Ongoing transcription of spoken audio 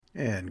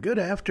And good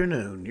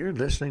afternoon. You're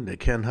listening to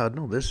Ken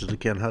Hudnall. This is the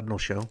Ken Hudnall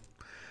Show.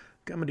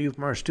 Coming to you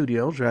from our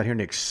studios right here in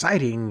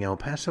exciting El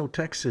Paso,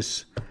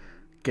 Texas.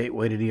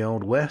 Gateway to the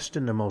Old West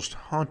and the most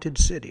haunted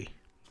city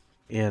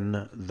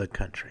in the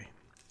country.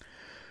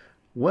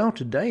 Well,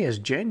 today is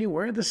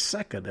January the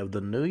 2nd of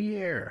the new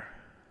year.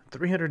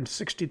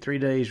 363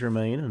 days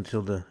remain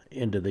until the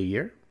end of the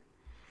year.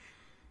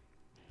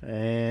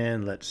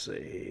 And let's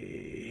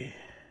see.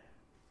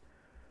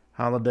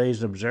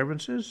 Holidays and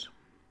observances.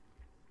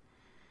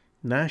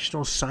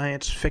 National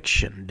Science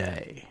Fiction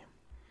Day.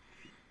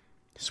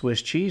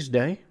 Swiss Cheese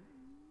Day.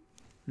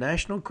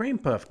 National Cream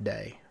Puff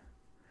Day.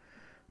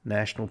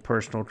 National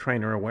Personal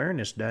Trainer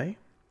Awareness Day.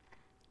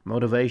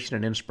 Motivation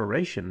and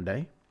Inspiration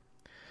Day.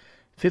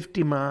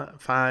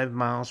 55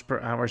 miles per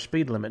hour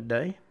speed limit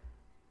day.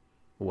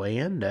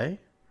 Weigh-in day,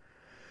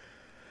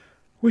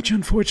 which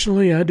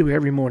unfortunately I do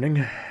every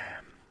morning.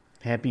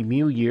 Happy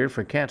New Year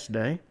for Cats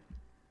Day.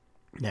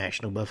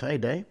 National Buffet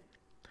Day.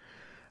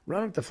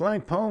 Run up the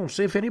flagpole and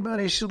see if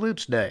anybody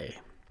salutes day.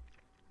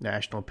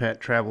 National Pet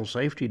Travel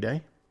Safety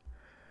Day.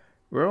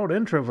 World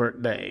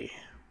Introvert Day.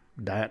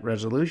 Diet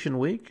Resolution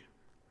Week.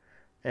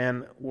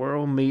 And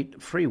World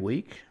Meat Free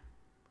Week.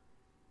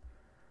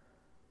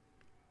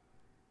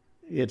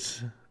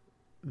 It's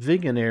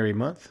Veganary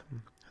Month.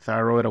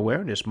 Thyroid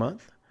Awareness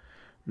Month.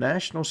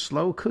 National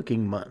Slow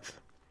Cooking Month.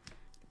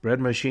 Bread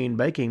Machine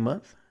Baking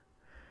Month.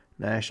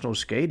 National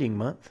Skating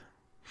Month.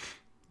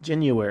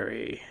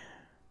 January.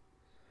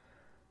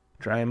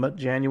 Dry Month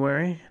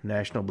January,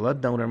 National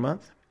Blood Donor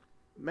Month.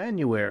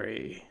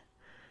 Manuary,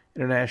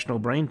 International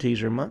Brain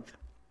Teaser Month.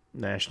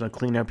 National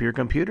Clean Up Your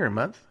Computer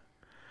Month.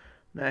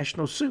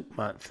 National Soup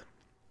Month.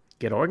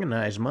 Get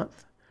Organized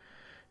Month.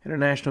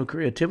 International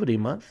Creativity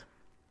Month.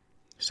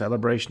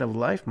 Celebration of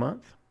Life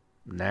Month.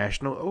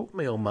 National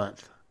Oatmeal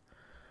Month.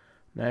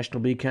 National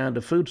Be Kind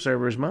to Food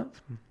Servers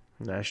Month.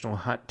 National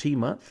Hot Tea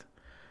Month.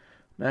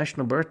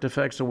 National Birth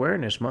Defects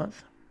Awareness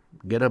Month.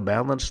 Get a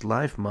Balanced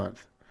Life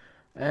Month.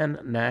 And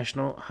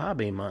National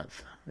Hobby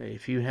Month.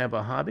 If you have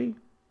a hobby,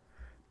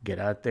 get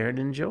out there and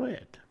enjoy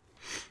it.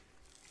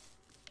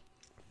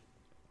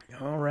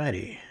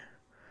 Alrighty.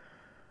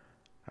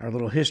 Our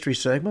little history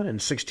segment. In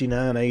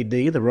 69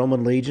 A.D., the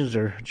Roman legions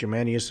of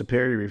Germanius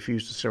Superior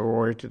refused to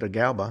surrender to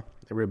Galba.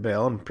 They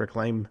rebelled and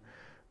proclaimed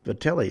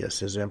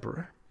Vitellius as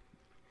emperor.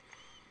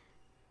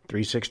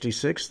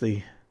 366,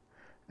 the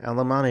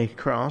Alemanni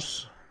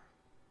cross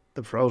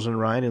the frozen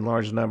Rhine in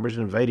large numbers,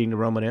 invading the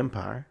Roman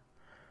Empire.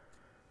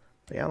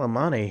 The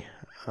Alemanni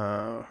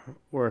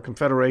were a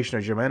confederation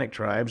of Germanic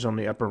tribes on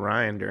the Upper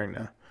Rhine during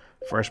the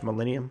first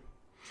millennium.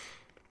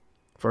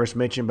 First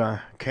mentioned by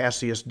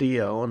Cassius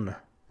Dio in the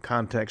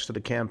context of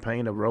the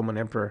campaign of Roman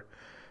Emperor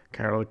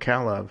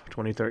Caracalla of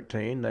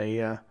 2013.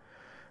 The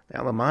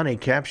Alemanni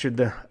captured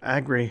the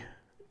Agri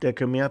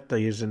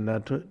Decumantes in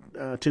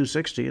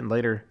 260 and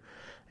later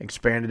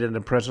expanded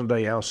into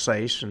present-day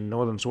Alsace and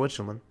northern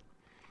Switzerland,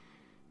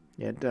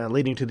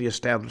 leading to the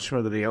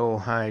establishment of the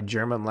Old High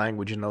German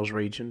language in those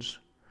regions.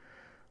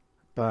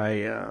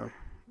 By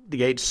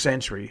the 8th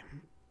century,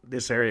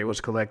 this area was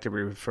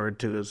collectively referred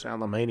to as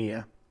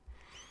Alemannia.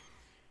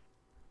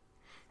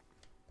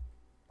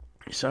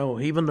 So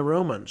even the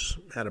Romans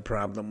had a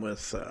problem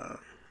with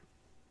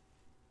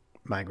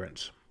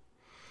migrants.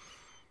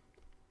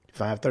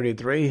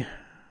 533,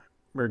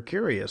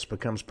 Mercurius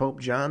becomes Pope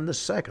John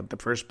II, the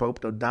first pope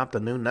to adopt a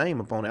new name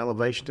upon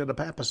elevation to the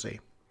papacy.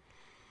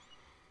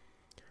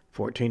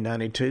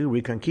 1492,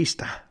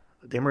 Reconquista.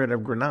 The Emirate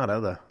of Granada,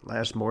 the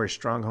last Moorish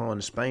stronghold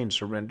in Spain,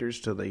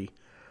 surrenders to the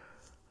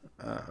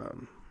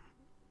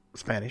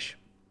Spanish.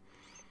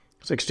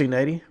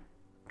 1680,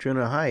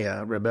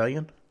 Trunajaya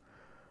rebellion.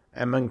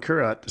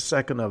 Amankurat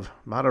II of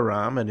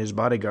Mataram and his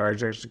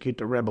bodyguards execute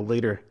the rebel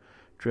leader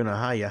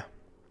Trunajaya.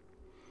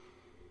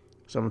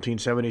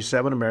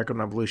 1777, American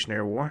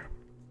Revolutionary War.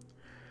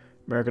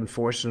 American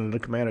forces under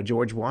the command of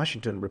George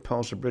Washington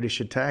repulse a British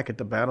attack at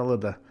the Battle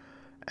of the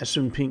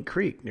Assunpink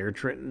Creek near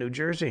Trenton, New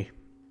Jersey.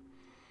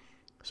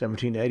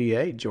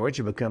 1788,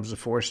 Georgia becomes the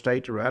fourth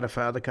state to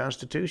ratify the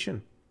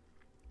Constitution.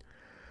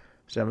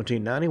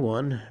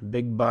 1791,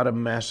 Big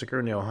Bottom Massacre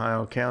in the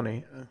Ohio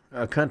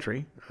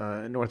country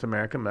in North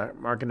America,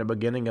 marking the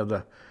beginning of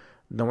the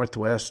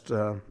Northwest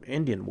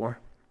Indian War.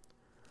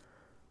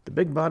 The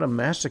Big Bottom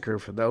Massacre,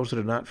 for those that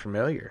are not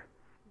familiar,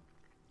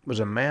 was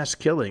a mass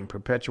killing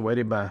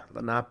perpetuated by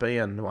Lenape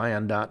and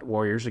Wyandot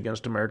warriors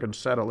against American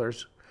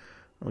settlers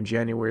on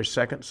January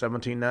 2nd,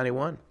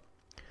 1791.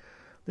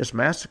 This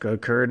massacre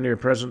occurred near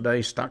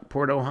present-day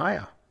Stockport,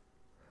 Ohio.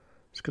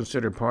 It's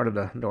considered part of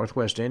the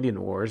Northwest Indian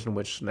Wars, in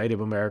which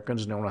Native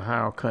Americans in the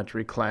Ohio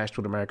country clashed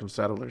with American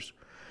settlers,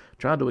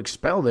 trying to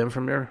expel them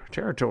from their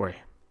territory.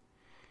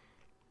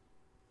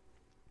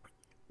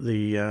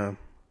 It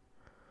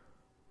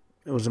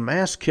was a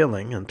mass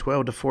killing, and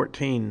 12 to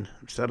 14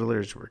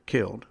 settlers were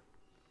killed.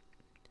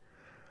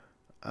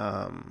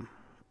 The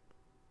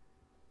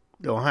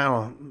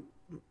Ohio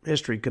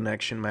History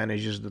Connection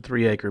manages the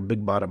 3-acre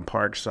Big Bottom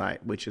Park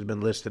site, which has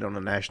been listed on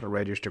the National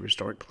Register of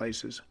Historic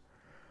Places.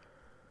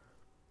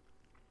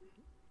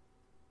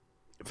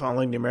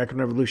 Following the American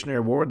Revolutionary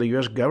War, the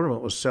U.S.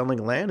 government was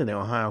selling land in the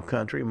Ohio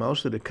country,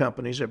 mostly to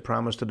companies that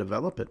promised to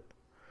develop it.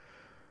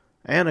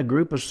 And a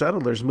group of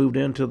settlers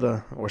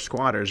or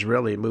squatters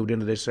really, moved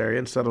into this area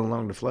and settled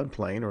along the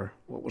floodplain, or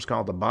what was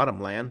called the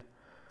bottomland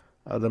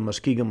of the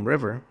Muskingum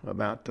River,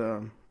 about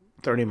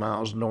 30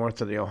 miles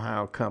north of the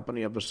Ohio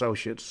Company of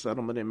Associates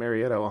settlement in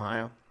Marietta,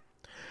 Ohio.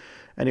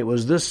 And it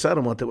was this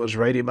settlement that was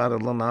raided by the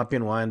Lenape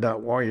and Wyandotte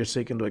warriors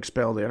seeking to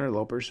expel the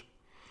interlopers.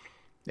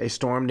 They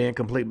stormed the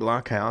incomplete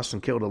blockhouse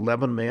and killed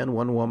 11 men,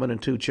 1 woman,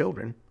 and 2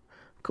 children.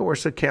 Of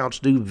course, accounts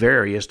do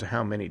vary as to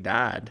how many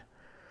died.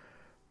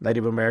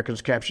 Native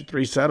Americans captured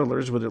 3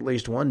 settlers, with at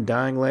least 1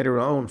 dying later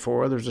on.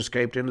 4 others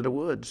escaped into the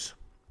woods.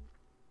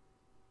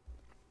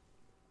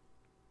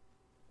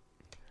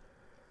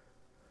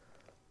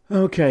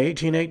 Okay,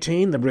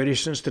 1818, the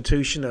British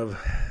Institution of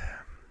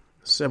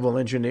Civil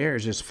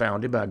Engineers is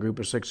founded by a group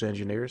of 6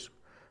 engineers.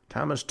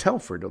 Thomas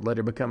Telford would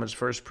later become its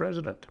first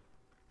president.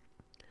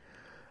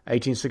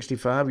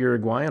 1865,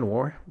 Uruguayan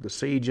War. The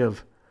siege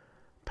of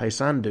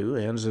Paysandú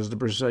ends as the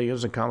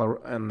Brazilians and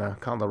the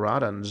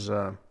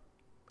Coloradans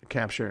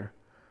capture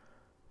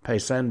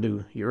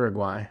Paysandú,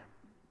 Uruguay.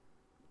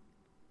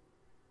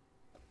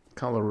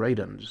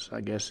 Coloradans,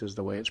 I guess, is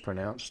the way it's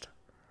pronounced.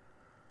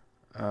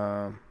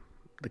 The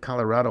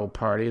Colorado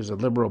Party is a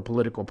liberal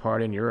political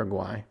party in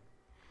Uruguay.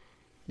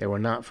 They were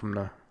not from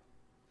the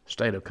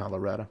state of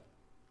Colorado.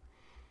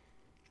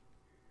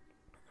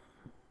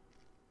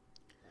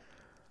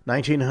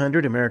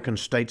 1900, American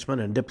statesman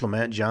and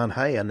diplomat John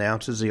Hay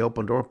announces the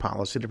open-door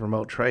policy to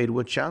promote trade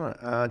with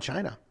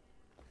China.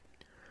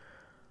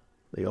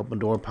 The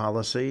open-door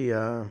policy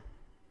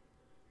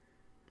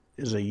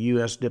is a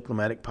U.S.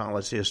 diplomatic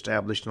policy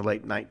established in the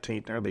late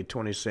 19th and early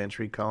 20th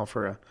century, called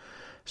for a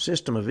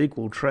system of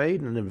equal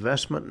trade and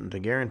investment and to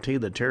guarantee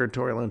the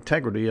territorial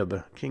integrity of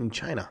the King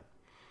China.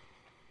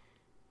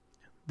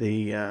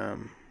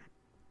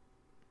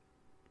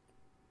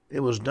 It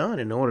was done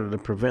in order to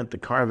prevent the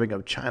carving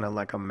of China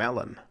like a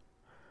melon,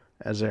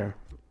 as the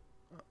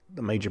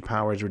major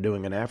powers were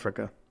doing in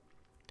Africa.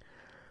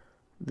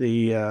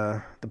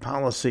 The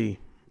policy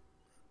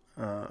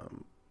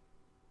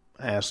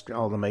asked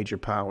all the major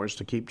powers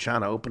to keep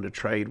China open to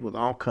trade with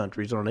all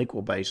countries on an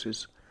equal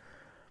basis,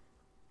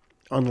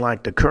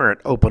 unlike the current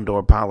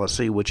open-door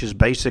policy, which is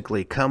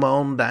basically come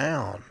on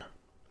down.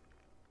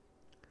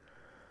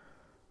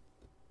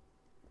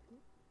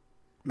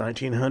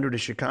 1900, the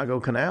Chicago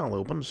Canal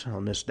opens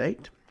on this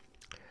date.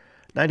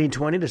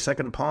 1920, the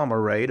second Palmer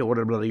raid,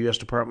 ordered by the U.S.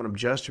 Department of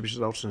Justice,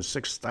 results in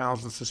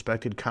 6,000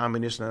 suspected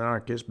communists and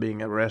anarchists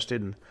being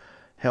arrested and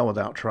held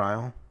without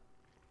trial.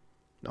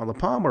 Now, the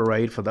Palmer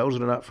raid, for those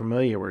that are not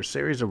familiar, were a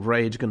series of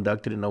raids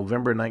conducted in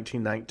November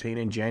 1919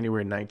 and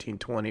January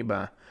 1920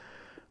 by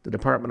the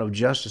Department of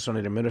Justice under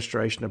the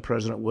administration of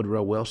President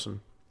Woodrow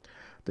Wilson.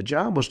 The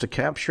job was to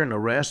capture and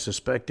arrest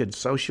suspected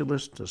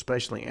socialists,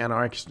 especially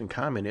anarchists and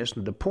communists,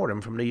 and deport them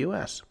from the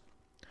U.S.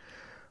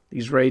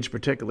 These raids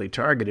particularly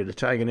targeted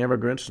Italian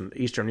immigrants and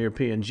Eastern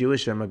European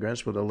Jewish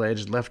immigrants with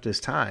alleged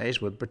leftist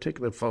ties, with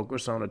particular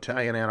focus on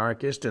Italian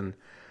anarchists and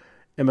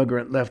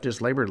immigrant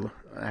leftist labor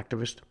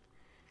activists.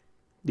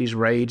 These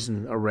raids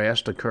and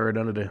arrests occurred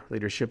under the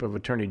leadership of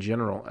Attorney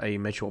General A.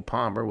 Mitchell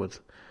Palmer,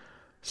 with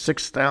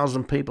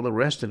 6,000 people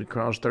arrested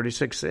across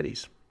 36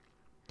 cities.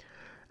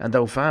 And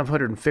though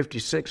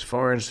 556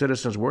 foreign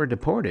citizens were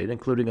deported,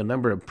 including a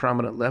number of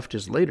prominent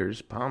leftist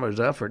leaders, Palmer's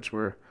efforts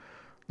were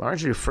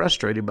largely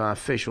frustrated by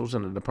officials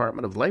in the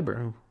Department of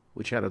Labor,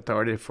 which had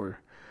authority for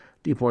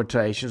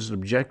deportations and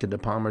objected to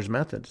Palmer's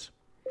methods.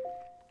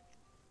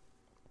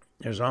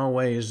 There's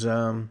always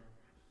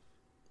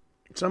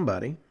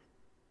somebody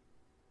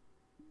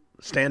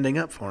standing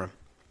up for him.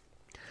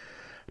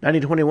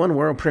 1921,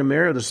 world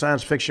premiere of the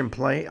science fiction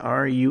play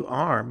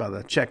R.U.R. by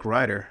the Czech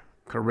writer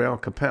Karel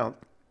Capel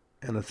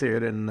in the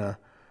theater in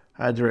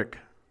Heydrich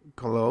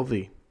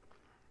Karlovy.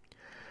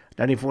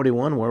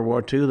 1941, World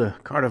War II, the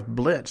Cardiff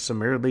Blitz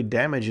summarily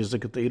damages the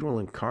cathedral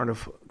in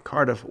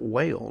Cardiff,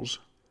 Wales.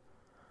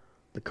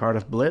 The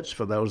Cardiff Blitz,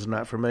 for those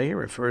not familiar,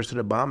 refers to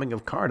the bombing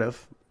of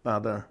Cardiff by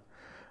the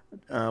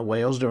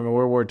Wales during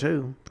World War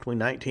II. Between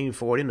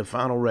 1940 and the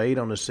final raid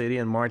on the city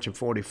in March of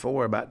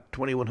 1944, about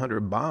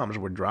 2,100 bombs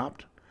were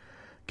dropped,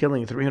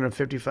 killing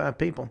 355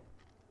 people.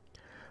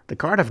 The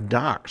Cardiff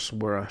docks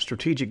were a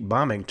strategic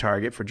bombing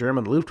target for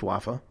German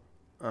Luftwaffe,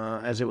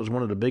 as it was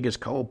one of the biggest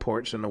coal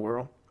ports in the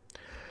world.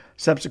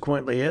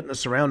 Subsequently, it and the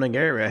surrounding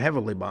area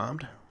heavily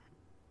bombed.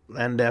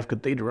 Llandaff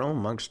Cathedral,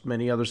 amongst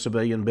many other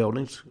civilian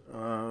buildings,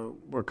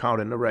 were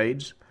caught in the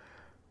raids,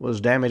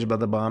 was damaged by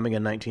the bombing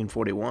in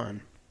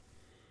 1941.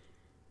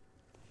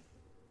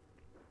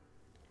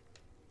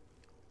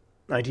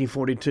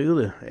 1942,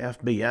 the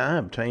FBI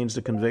obtains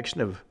the conviction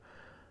of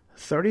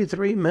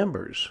 33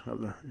 members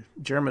of the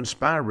German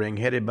spy ring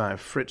headed by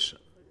Fritz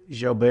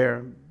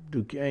Gilbert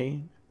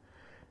Duquesne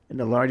in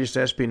the largest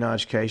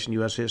espionage case in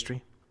U.S.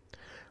 history,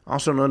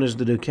 also known as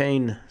the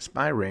Duquesne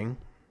spy ring.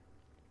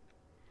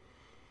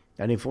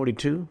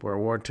 1942,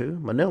 World War II,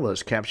 Manila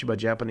is captured by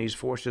Japanese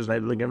forces,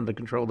 enabling them to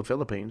control the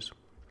Philippines.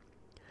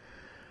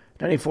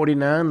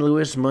 1949,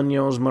 Luis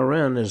Munoz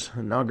Marin is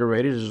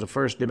inaugurated as the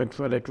first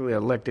democratically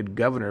elected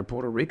governor of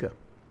Puerto Rico.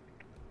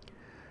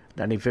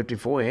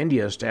 1954,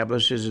 India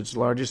establishes its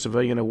largest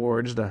civilian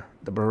awards, the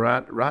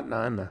Bharat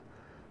Ratna and the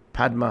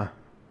Padma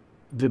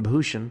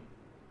Vibhushan.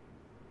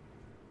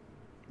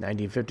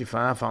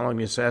 1955, following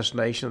the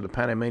assassination of the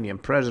Panamanian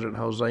president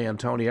Jose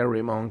Antonio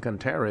Ramon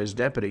Cantera's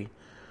deputy,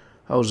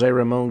 Jose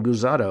Ramon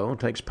Guzado,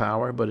 takes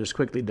power but is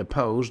quickly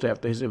deposed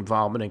after his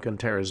involvement in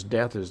Cantera's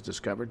death is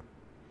discovered.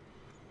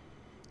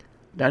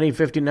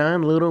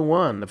 1959, Luna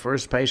 1, the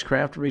first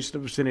spacecraft to reach the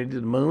vicinity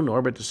of the moon,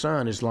 orbit the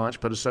sun, is launched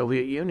by the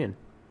Soviet Union.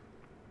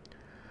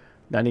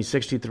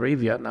 1963,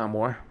 Vietnam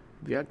War.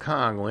 Viet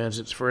Cong wins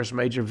its first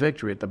major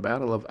victory at the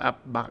Battle of Ap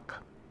Bac.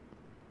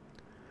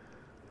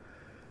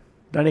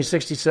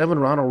 1967,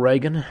 Ronald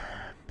Reagan,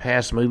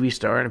 past movie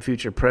star and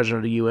future president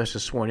of the U.S.,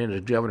 is sworn in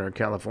as governor of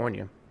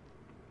California.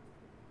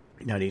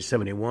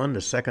 1971,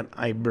 the second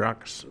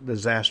Ibrox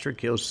disaster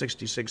kills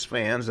 66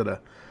 fans at a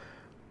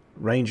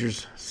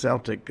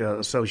Rangers-Celtic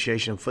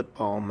Association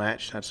football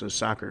match. That's a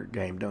soccer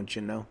game, don't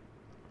you know?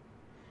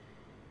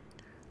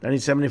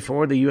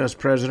 1974, the U.S.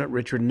 President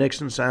Richard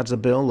Nixon signs a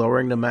bill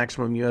lowering the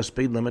maximum U.S.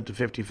 speed limit to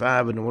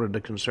 55 in order to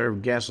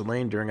conserve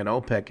gasoline during an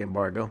OPEC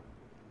embargo.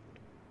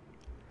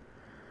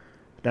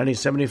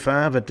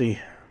 1975, at the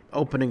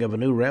opening of a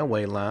new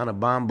railway line, a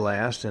bomb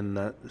blast in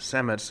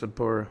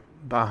Samastipur,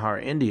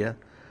 Bihar, India,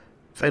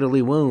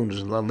 fatally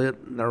wounds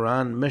Lalit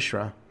Narayan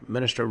Mishra,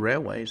 Minister of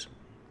Railways.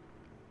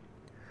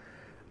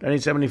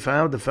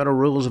 1975, the federal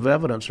rules of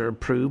evidence are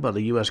approved by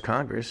the U.S.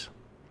 Congress.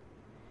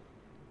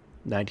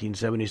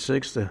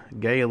 1976, the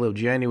gale of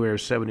January of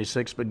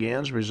 76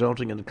 begins,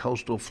 resulting in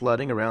coastal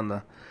flooding around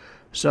the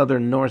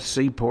southern North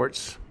Sea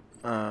ports,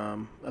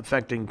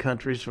 affecting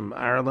countries from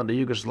Ireland to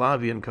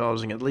Yugoslavia and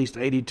causing at least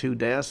 82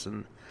 deaths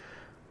and,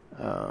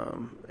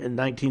 in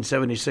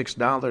 1976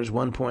 dollars,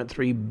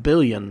 $1.3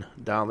 billion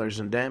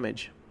in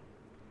damage.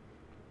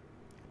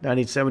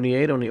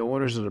 1978, on the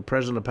orders of the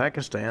President of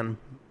Pakistan,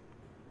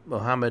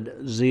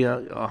 Mohammad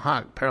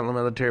Zia-ul-Haq,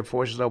 paramilitary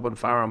forces opened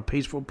fire on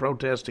peaceful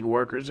protesting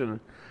workers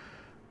in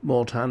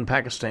Multan,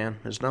 Pakistan.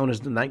 It's known as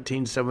the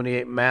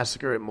 1978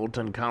 massacre at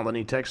Multan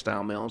Colony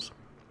textile mills.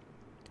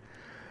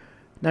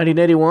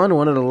 1981,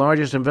 one of the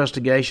largest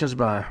investigations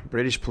by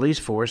British police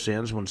force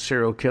ends when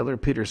serial killer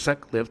Peter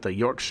Sutcliffe, the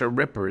Yorkshire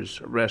Ripper, is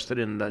arrested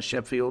in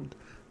Sheffield,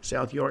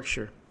 South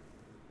Yorkshire.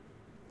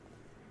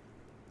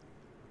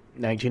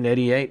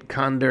 1988,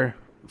 Condor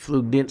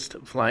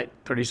Flugdienst Flight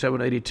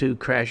 3782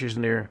 crashes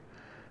near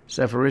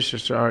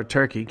Seferisar,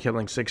 Turkey,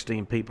 killing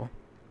 16 people.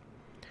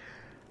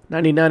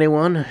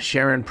 1991,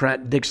 Sharon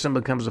Pratt Dixon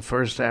becomes the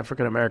first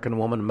African-American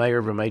woman mayor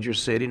of a major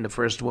city and the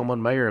first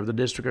woman mayor of the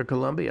District of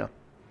Columbia.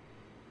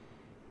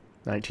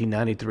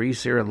 1993,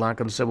 Sri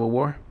Lankan Civil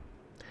War.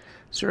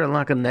 Sri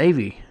Lankan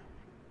Navy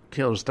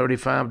kills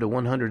 35 to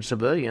 100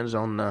 civilians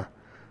on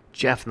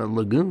Jaffna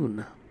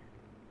Lagoon.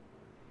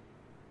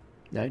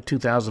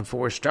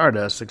 2004,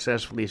 Stardust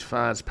successfully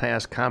flies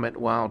past Comet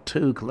Wild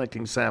 2,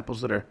 collecting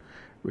samples that are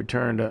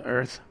returned to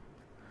Earth.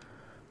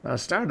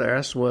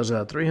 Stardust was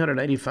a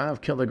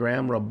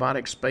 385-kilogram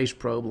robotic space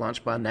probe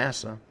launched by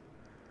NASA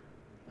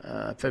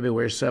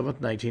February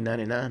 7th,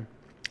 1999.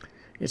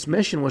 Its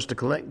mission was to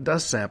collect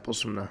dust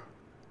samples from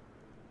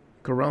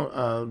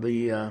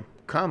the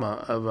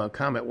comma of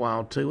Comet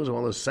Wild 2, as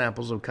well as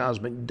samples of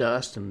cosmic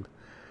dust, and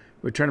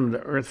return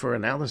them to Earth for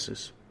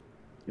analysis.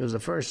 It was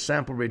the first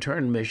sample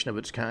return mission of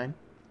its kind.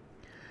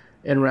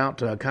 En route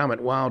to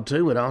Comet Wild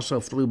 2, it also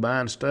flew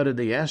by and studied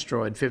the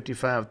asteroid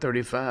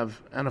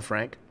 5535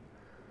 Annefrank.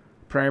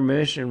 Prior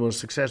mission was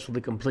successfully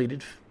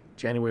completed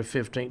January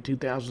 15,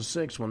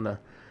 2006, when the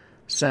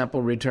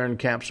sample return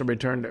capsule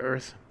returned to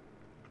Earth.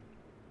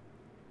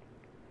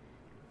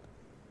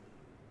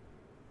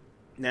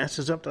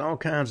 NASA's up to all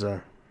kinds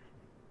of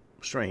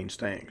strange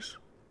things.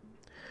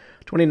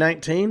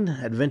 2019,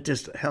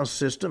 Adventist Health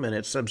System and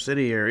its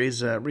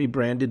subsidiaries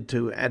rebranded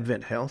to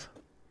Advent Health.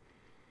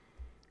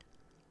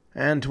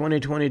 And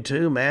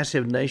 2022,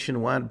 massive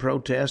nationwide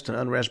protest and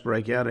unrest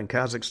break out in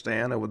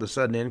Kazakhstan over the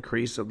sudden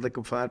increase of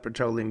liquefied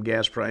petroleum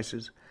gas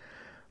prices,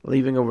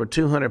 leaving over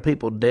 200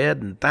 people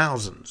dead and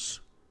thousands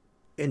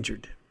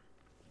injured.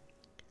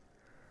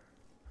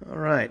 All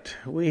right,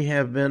 we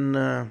have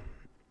been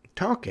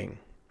talking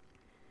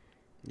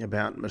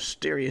about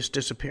mysterious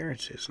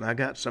disappearances, and I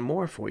got some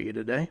more for you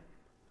today.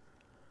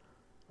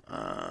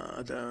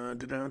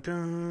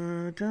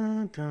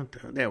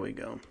 There we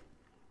go.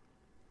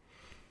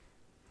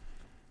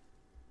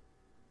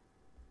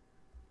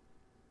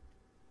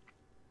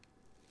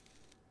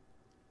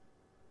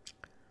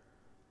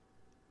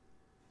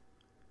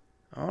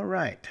 All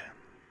right.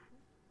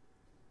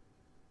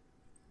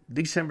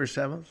 December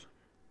 7th,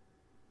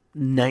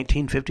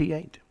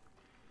 1958.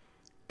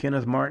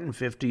 Kenneth Martin,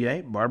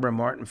 58, Barbara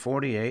Martin,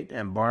 48,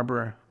 and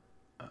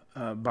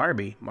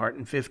Barbie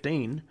Martin,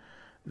 15,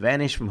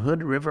 vanished from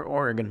Hood River,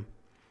 Oregon.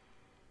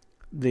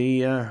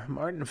 The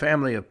Martin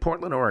family of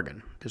Portland,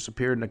 Oregon,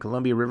 disappeared in the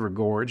Columbia River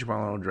Gorge while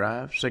on a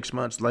drive. 6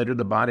 months later,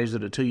 the bodies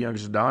of the two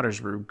youngest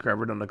daughters were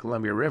recovered on the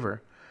Columbia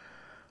River.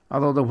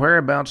 Although the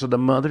whereabouts of the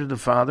mother, the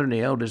father, and the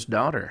eldest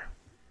daughter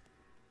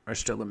are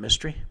still a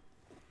mystery.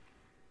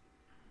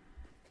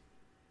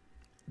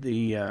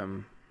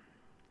 The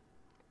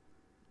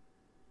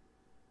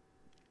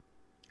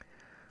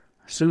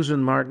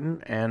Susan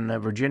Martin and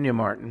Virginia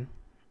Martin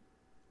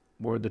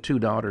were the two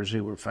daughters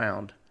who were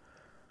found.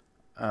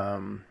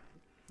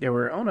 They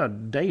were on a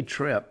day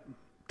trip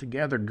to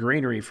gather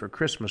greenery for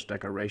Christmas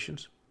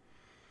decorations.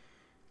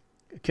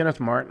 Kenneth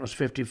Martin was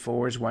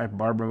 54. His wife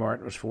Barbara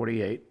Martin was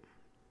 48.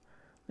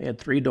 They had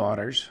three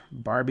daughters,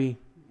 Barbie,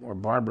 or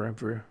Barbara,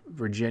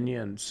 Virginia,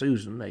 and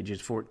Susan,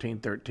 ages 14,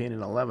 13,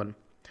 and 11.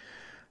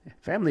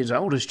 Family's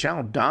oldest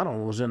child,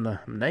 Donald, was in the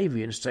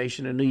Navy and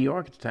stationed in New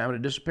York at the time of the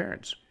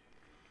disappearance.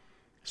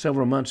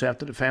 Several months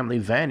after the family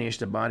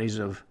vanished, the bodies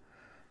of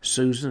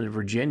Susan and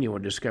Virginia were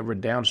discovered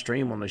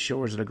downstream on the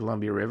shores of the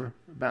Columbia River,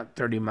 about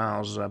 30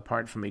 miles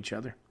apart from each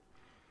other.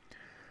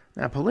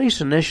 Now, police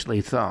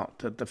initially thought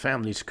that the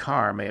family's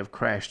car may have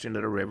crashed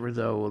into the river,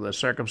 though the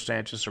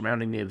circumstances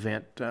surrounding the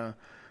event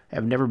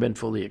have never been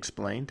fully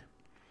explained.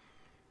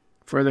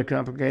 Further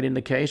complicating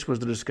the case was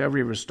the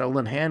discovery of a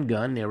stolen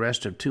handgun and the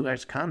arrest of two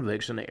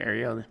ex-convicts in the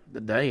area the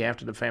day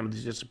after the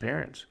family's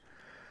disappearance.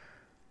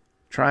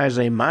 Try as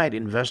they might,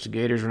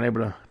 investigators were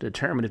unable to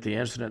determine if the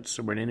incidents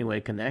were in any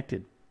way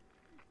connected.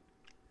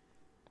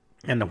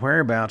 And the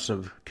whereabouts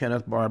of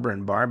Kenneth, Barbara,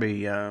 and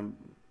Barbie are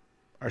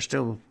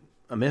still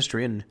a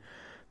mystery, and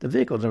the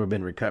vehicle has never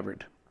been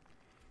recovered.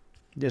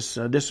 This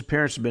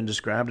disappearance has been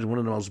described as one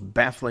of the most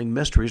baffling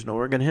mysteries in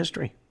Oregon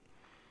history.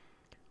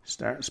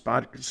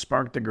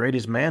 Sparked the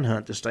greatest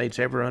manhunt the state's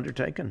ever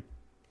undertaken.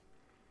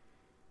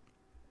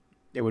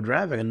 They were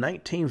driving a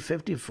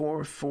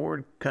 1954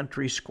 Ford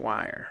Country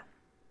Squire.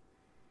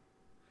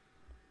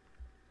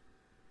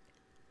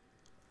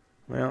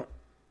 Well,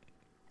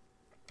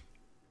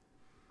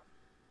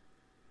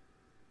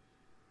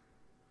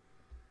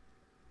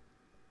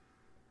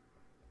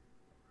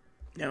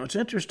 now it's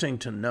interesting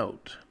to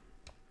note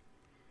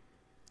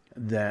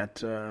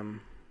that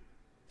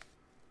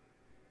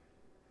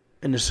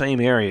in the same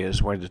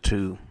areas where the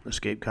two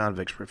escaped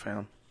convicts were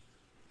found.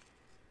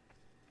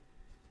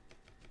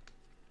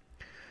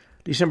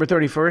 December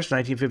 31st,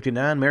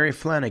 1959, Mary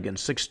Flanagan,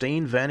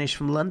 16, vanished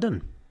from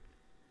London.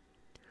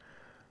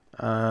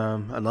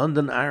 A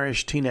London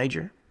Irish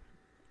teenager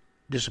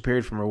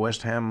disappeared from her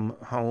West Ham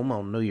home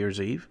on New Year's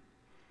Eve,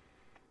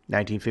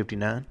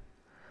 1959.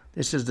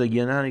 This is the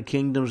United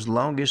Kingdom's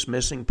longest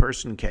missing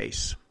person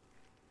case.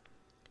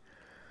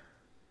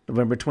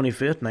 November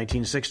 25th,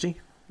 1960,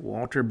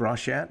 Walter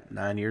Brochat,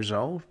 9 years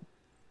old,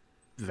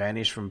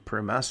 vanished from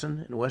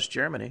Pirmasens in West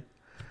Germany.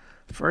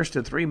 First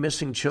of three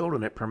missing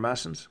children at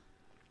Pirmasens.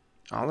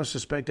 All are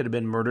suspected to have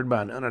been murdered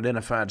by an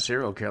unidentified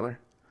serial killer,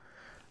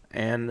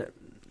 and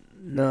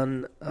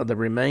none of the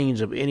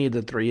remains of any of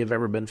the three have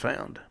ever been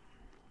found.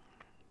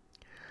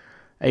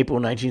 April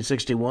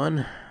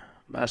 1961,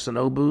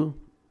 Masanobu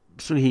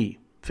Suhi,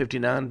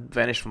 59,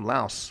 vanished from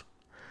Laos.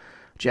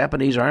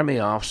 Japanese army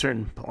officer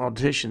and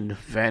politician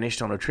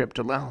vanished on a trip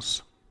to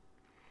Laos.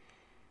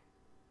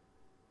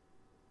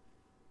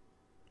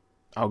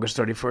 August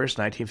 31st,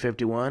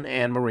 1951,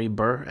 Anne Marie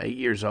Burr, 8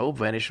 years old,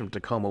 vanished from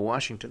Tacoma,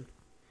 Washington.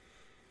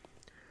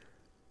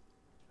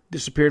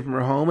 Disappeared from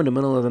her home in the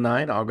middle of the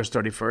night, August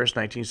 31st,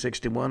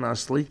 1961, while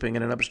sleeping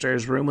in an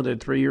upstairs room with her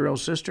 3-year-old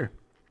sister.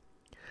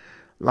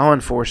 Law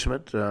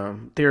enforcement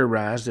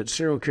theorized that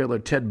serial killer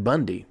Ted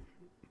Bundy,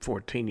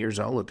 14 years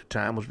old at the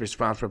time, was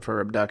responsible for her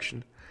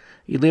abduction.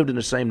 He lived in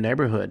the same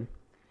neighborhood.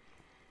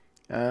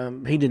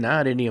 He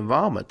denied any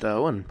involvement,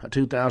 though, and a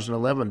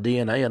 2011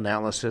 DNA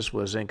analysis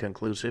was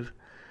inconclusive.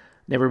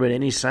 Never been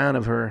any sign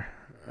of her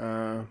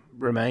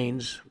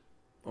remains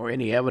or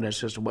any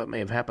evidence as to what may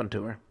have happened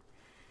to her.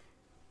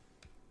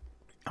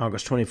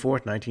 August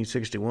 24th,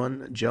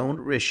 1961, Joan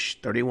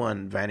Risch,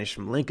 31, vanished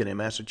from Lincoln in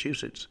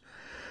Massachusetts.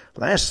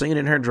 Last seen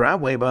in her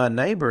driveway by a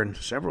neighbor, and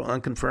several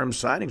unconfirmed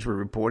sightings were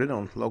reported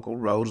on local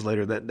roads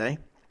later that day.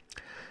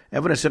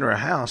 Evidence in her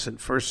house at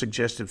first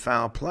suggested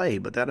foul play,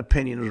 but that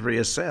opinion was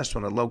reassessed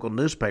when a local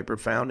newspaper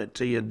found that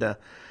she had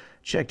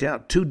checked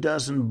out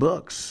 24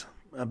 books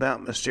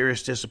about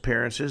mysterious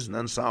disappearances and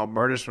unsolved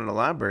murders from the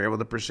library over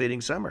the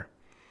preceding summer.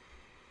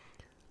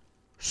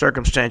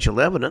 Circumstantial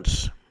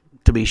evidence,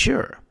 to be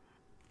sure,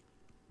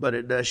 but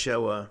it does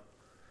show a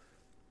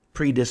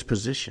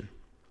predisposition.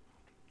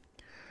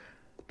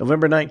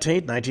 November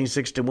 19th,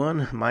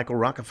 1961, Michael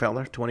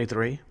Rockefeller,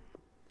 23,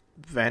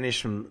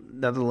 vanished from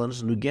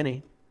Netherlands, New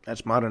Guinea.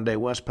 That's modern-day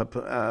West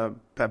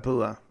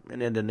Papua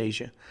in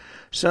Indonesia.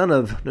 Son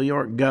of New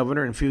York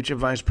Governor and future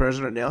Vice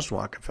President Nelson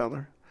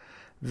Rockefeller.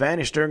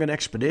 Vanished during an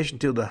expedition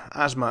to the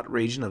Asmat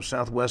region of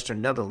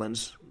southwestern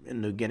Netherlands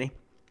in New Guinea.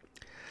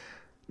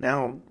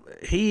 Now,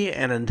 he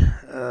and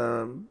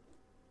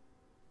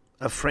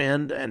a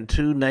friend and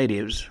two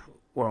natives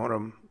were on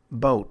a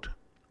boat.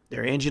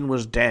 Their engine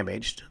was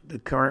damaged. The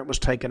current was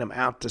taking them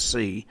out to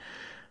sea.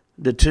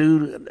 The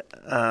two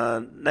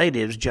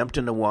natives jumped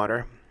in the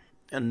water,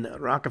 and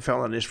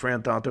Rockefeller and his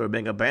friend thought they were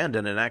being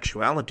abandoned. In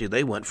actuality,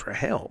 they went for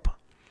help.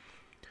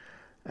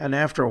 And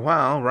after a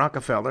while,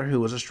 Rockefeller, who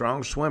was a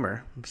strong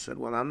swimmer, said,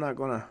 well, I'm not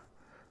going to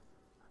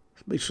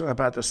be swept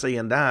out to sea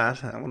and die.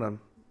 I want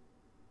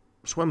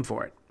to swim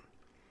for it.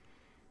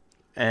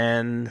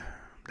 And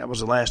that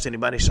was the last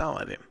anybody saw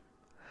of him.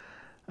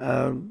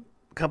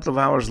 A couple of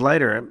hours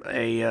later,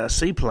 a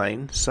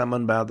seaplane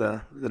summoned by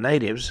the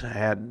natives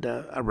had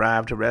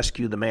arrived to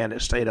rescue the man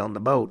that stayed on the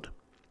boat.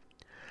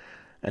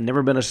 And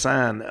never been a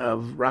sign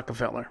of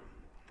Rockefeller.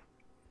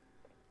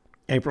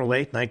 April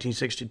 8,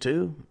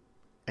 1962,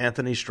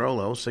 Anthony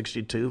Strollo,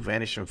 62,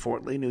 vanished from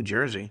Fort Lee, New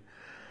Jersey.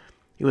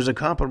 He was a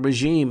cop of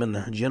regime in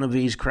the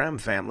Genovese crime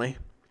family,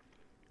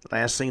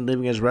 last seen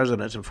leaving his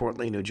residence in Fort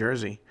Lee, New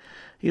Jersey.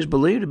 He is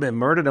believed to have been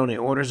murdered on the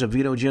orders of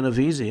Vito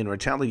Genovese in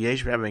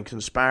retaliation for having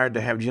conspired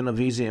to have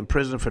Genovese in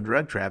prison for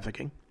drug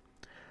trafficking.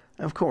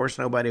 Of course,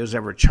 nobody was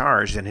ever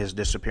charged in his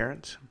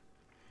disappearance.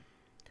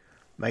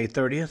 May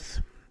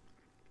 30th,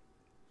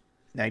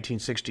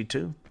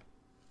 1962,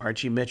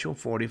 Archie Mitchell,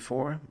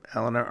 44,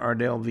 Eleanor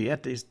Ardell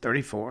Vietes,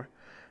 34,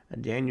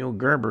 and Daniel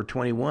Gerber,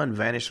 21,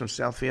 vanished from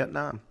South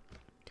Vietnam.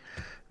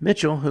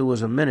 Mitchell, who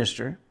was a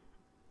minister,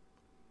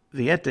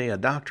 Viette, a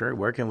doctor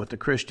working with the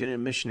Christian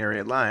and Missionary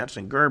Alliance,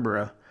 and Gerber,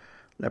 a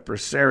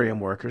leprosarium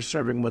worker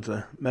serving with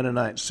the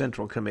Mennonite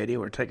Central Committee,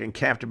 were taken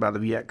captive by the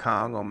Viet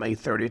Cong on May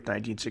 30th,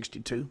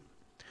 1962.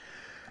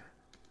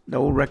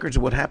 No records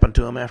of what happened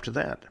to them after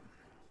that.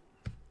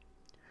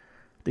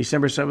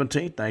 December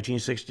 17th,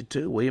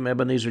 1962, William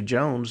Ebenezer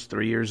Jones,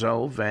 3 years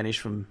old,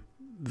 vanished from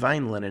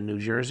Vineland in New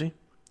Jersey.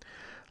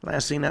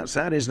 Last seen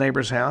outside his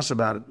neighbor's house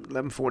about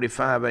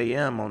 11:45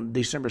 a.m. on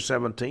December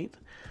 17th.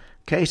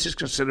 Case is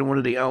considered one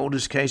of the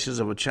oldest cases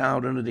of a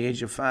child under the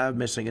age of 5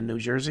 missing in New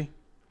Jersey.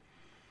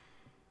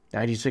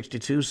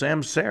 1962,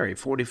 Sam Sari,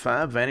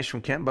 45, vanished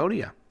from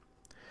Cambodia.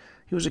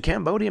 He was a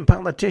Cambodian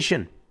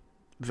politician.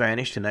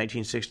 Vanished in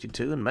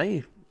 1962 and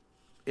may,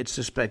 it's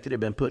suspected,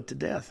 have been put to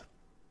death.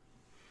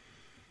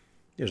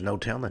 There's no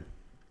telling.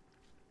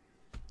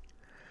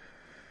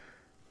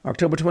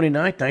 October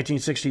 29th,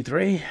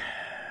 1963,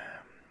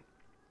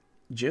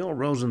 Jill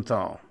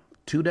Rosenthal,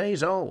 2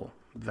 days old,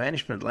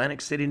 vanished from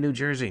Atlantic City, New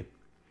Jersey.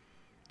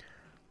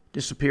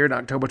 Disappeared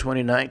October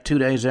 29th, 2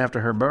 days after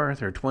her birth.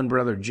 Her twin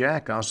brother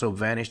Jack also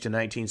vanished in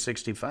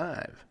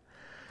 1965.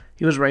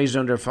 He was raised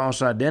under a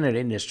false identity,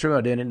 and his true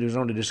identity was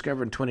only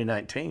discovered in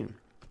 2019.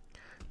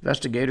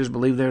 Investigators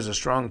believe there's a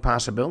strong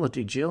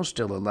possibility Jill's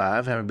still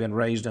alive, having been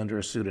raised under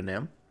a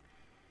pseudonym.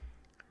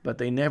 But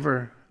they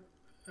never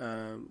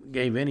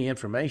gave any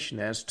information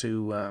as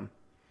to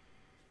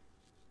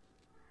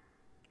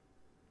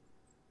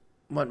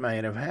what may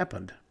have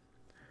happened.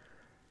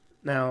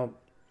 Now,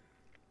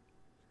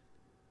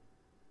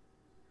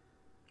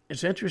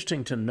 it's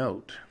interesting to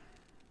note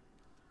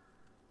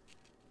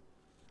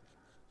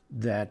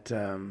that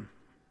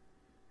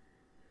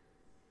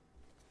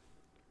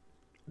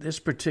this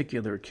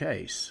particular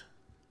case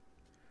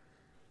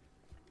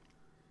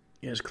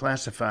is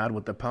classified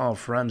with the Paul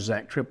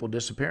Franzak triple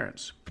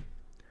disappearance.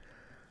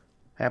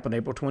 Happened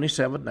April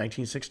 27,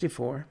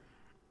 1964.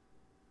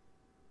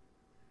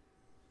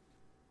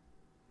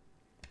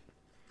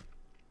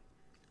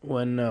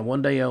 When a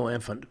one-day-old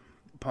infant,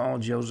 Paul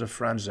Joseph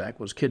Franzak,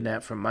 was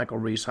kidnapped from Michael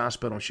Reese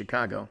Hospital in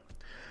Chicago.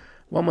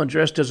 A woman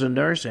dressed as a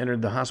nurse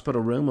entered the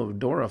hospital room of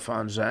Dora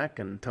Franzak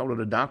and told her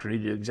the doctor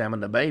needed to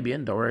examine the baby,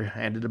 and Dora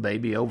handed the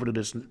baby over to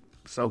this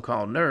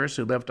so-called nurse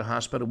who left the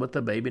hospital with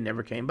the baby and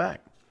never came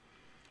back.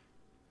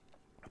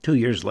 2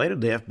 years later,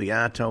 the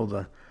FBI told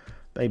the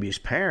baby's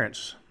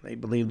parents they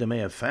believed they may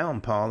have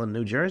found Paul in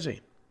New Jersey.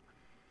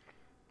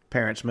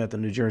 Parents met the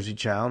New Jersey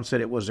child and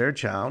said it was their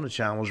child. The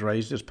child was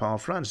raised as Paul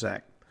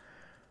Franzak.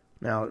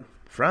 Now,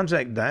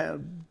 Franzak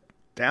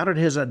doubted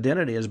his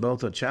identity as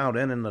both a child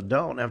and an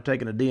adult, and after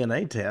taking a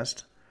DNA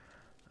test,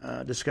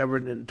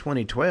 discovered in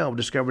 2012,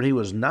 he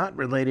was not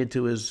related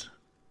to his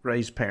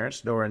raised parents,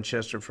 Dora and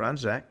Chester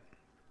Franzak.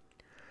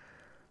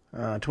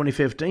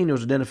 2015, he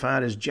was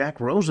identified as Jack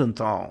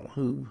Rosenthal,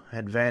 who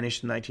had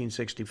vanished in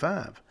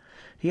 1965.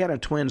 He had a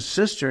twin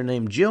sister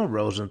named Jill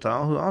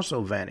Rosenthal, who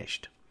also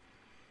vanished.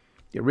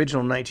 The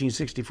original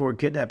 1964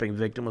 kidnapping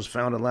victim was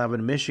found alive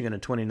in Michigan in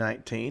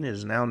 2019.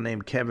 Is now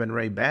named Kevin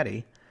Ray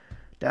Batty.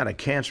 Died of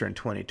cancer in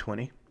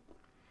 2020.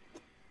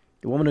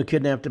 The woman who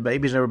kidnapped the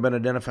baby has never been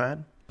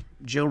identified.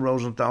 Jill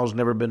Rosenthal has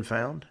never been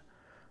found.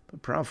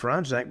 But Paul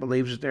Franzak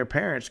believes that their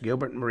parents,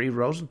 Gilbert and Marie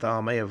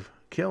Rosenthal, may have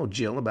killed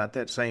Jill about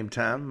that same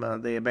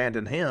time. They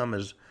abandoned him,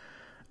 as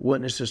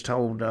witnesses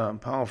told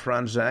Paul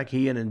Franzak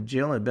he and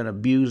Jill had been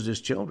abused as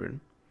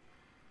children.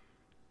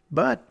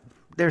 But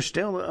there's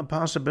still a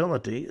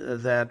possibility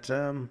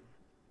that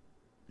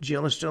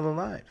Jill is still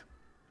alive.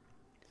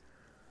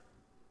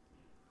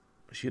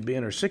 She'd be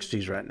in her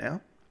 60s right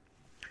now.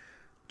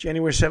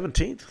 January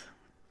 17th,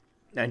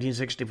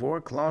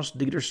 1964, Klaus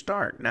Dieter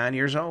Stark, 9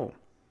 years old,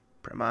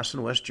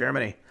 Premassen, West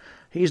Germany.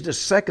 He's the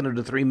second of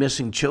the 3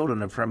 missing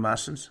children of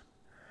Premassens.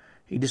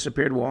 He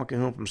disappeared walking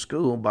home from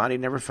school, body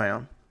never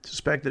found.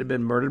 Suspected to have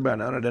been murdered by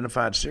an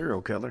unidentified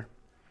serial killer.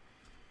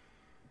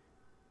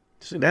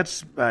 See,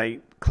 that's by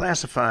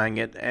classifying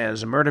it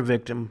as a murder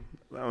victim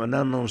of an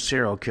unknown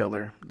serial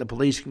killer, the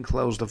police can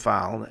close the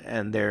file,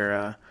 and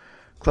their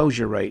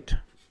closure rate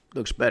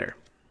looks better.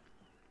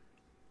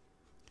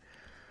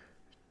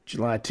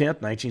 July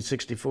 10th,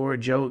 1964,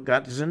 Joe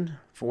Gottesen,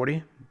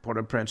 40,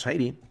 Port-au-Prince,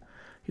 Haiti.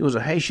 He was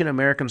a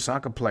Haitian-American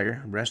soccer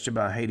player, arrested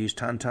by Haiti's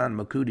Tonton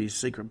Macouti's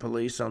secret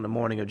police on the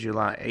morning of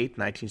July 8,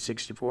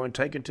 1964, and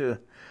taken to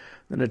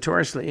the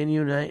notoriously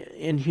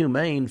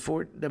inhumane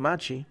Fort de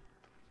Machi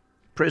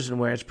prison,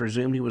 where it's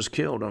presumed he was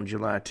killed on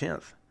July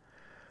 10th.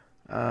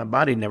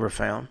 Body never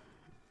found,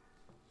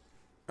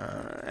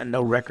 and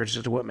no records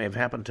as to what may have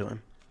happened to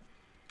him.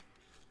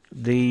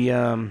 The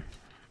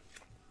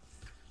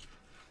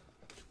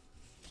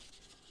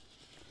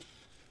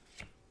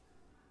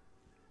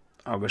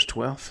August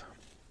 12th.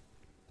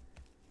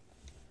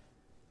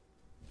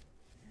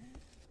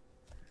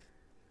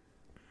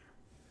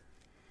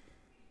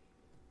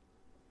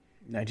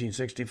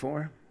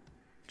 (1964),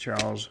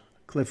 Charles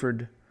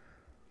Clifford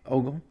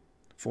Ogle,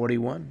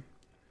 41,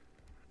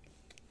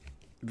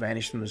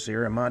 vanished from the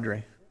Sierra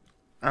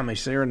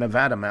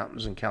Nevada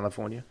mountains in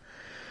California.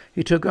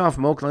 He took off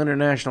from Oakland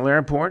International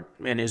Airport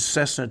in his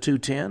Cessna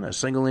 210, a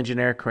single-engine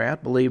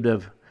aircraft believed to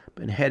have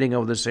been heading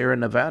over the Sierra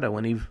Nevada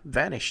when he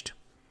vanished.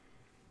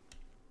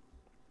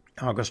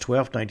 October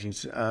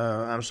 11th,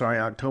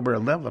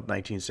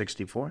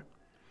 1964.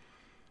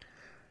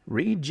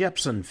 Reed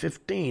Jepson,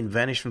 15,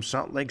 vanished from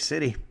Salt Lake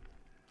City.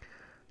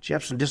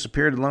 Jepson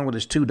disappeared along with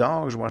his 2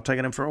 dogs while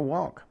taking them for a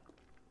walk.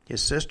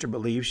 His sister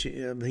believes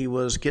he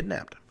was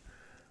kidnapped.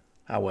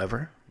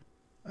 However,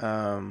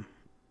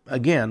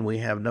 again, we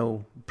have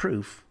no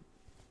proof.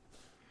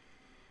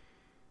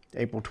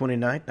 April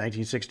 29th,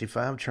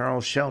 1965,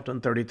 Charles Shelton,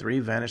 33,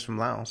 vanished from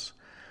Laos.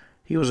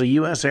 He was a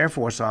U.S. Air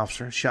Force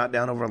officer shot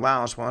down over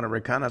Laos while on a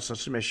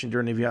reconnaissance mission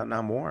during the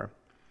Vietnam War.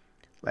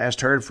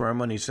 Last heard from him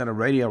when he sent a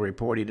radio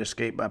report he'd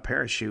escaped by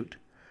parachute.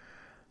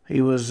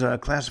 He was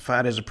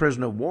classified as a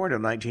prisoner of war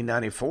until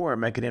 1994,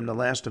 making him the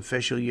last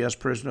official U.S.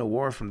 prisoner of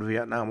war from the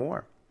Vietnam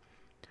War.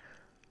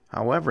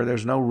 However,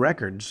 there's no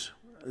records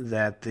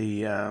that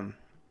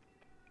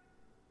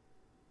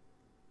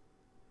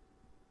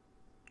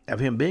of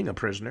him being a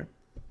prisoner.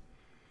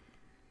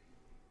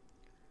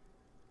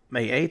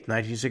 May 8th,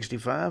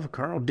 1965,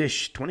 Carl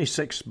Dish,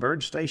 26,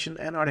 Bird Station,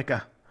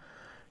 Antarctica.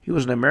 He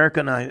was an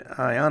American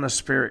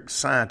ionospheric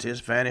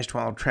scientist, vanished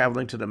while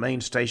traveling to the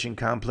main station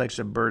complex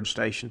of Bird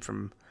Station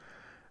from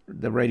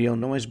the radio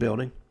noise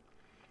building.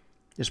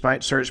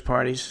 Despite search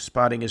parties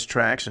spotting his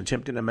tracks and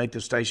attempting to make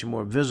the station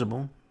more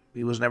visible,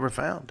 he was never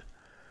found.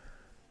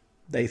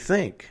 They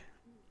think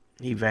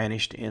he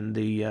vanished in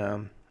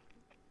the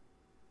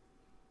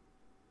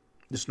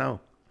snow.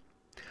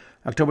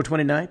 October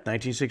 29th,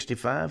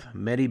 1965,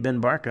 Mehdi Ben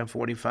Barka,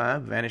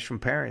 45, vanished from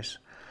Paris.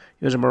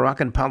 He was a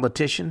Moroccan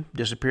politician,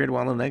 disappeared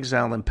while in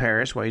exile in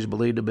Paris, where he's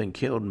believed to have been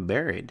killed and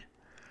buried.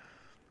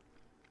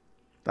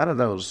 A lot of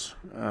those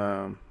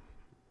during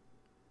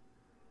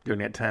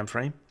that time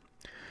frame.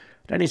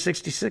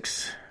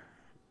 1966,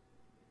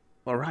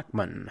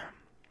 Rahman,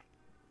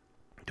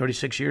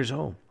 36 years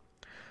old,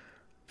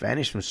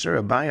 vanished from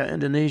Surabaya,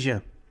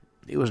 Indonesia.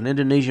 He was an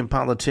Indonesian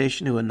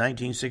politician who in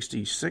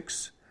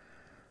 1966,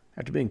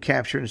 after being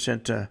captured and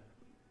sent to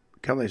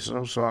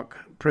Kalisosok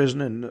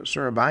prison in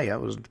Surabaya,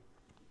 was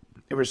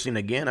never seen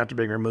again after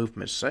being removed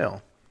from his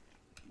cell.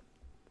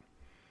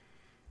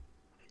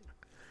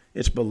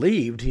 It's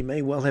believed he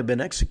may well have been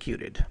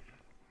executed.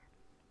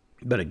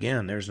 But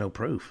again, there's no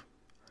proof.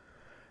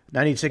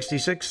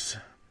 1966,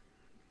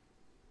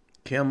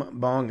 Kim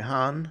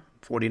Bong-han,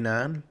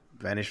 49,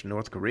 vanished from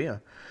North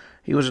Korea.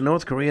 He was a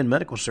North Korean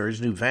medical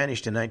surgeon who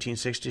vanished in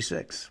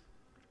 1966.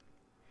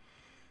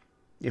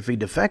 If he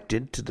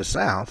defected to the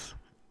South,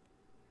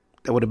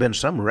 there would have been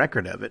some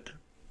record of it.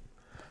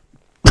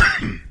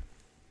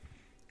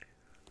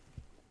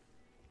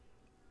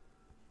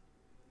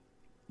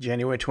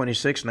 January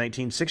 26,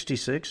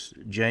 1966,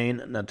 Jane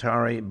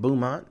Natari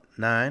Beaumont,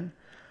 9.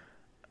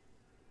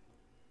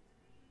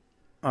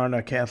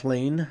 Arna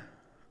Kathleen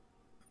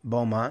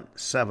Beaumont,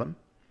 7.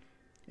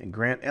 And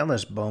Grant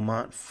Ellis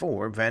Beaumont,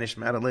 4, vanished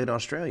from Adelaide,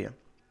 Australia.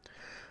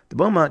 The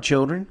Beaumont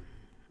children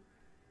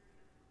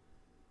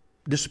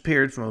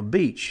disappeared from a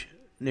beach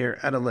near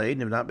Adelaide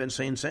and have not been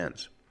seen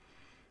since.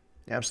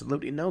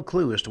 Absolutely no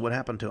clue as to what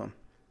happened to them.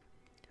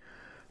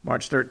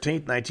 March 13,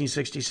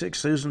 1966,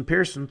 Susan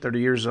Pearson, 30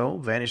 years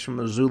old, vanished from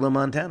Missoula,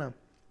 Montana.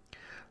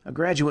 A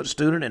graduate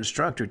student and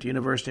instructor at the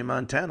University of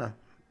Montana,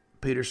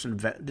 Peterson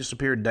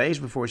disappeared days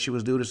before she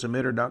was due to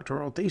submit her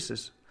doctoral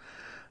thesis.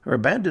 Her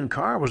abandoned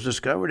car was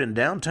discovered in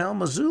downtown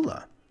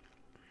Missoula.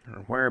 Her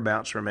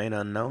whereabouts remain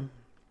unknown.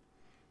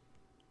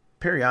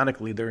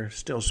 Periodically, there are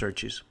still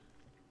searches.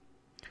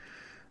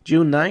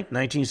 June 9,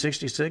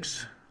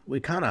 1966,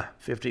 Wikana,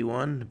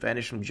 51,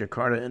 vanished from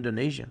Jakarta,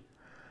 Indonesia.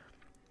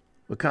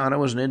 Wikana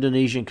was an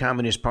Indonesian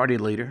Communist Party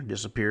leader,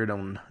 disappeared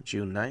on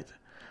June 9th,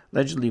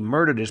 allegedly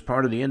murdered as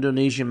part of the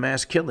Indonesian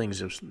mass killings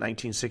of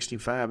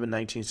 1965 and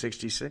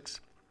 1966.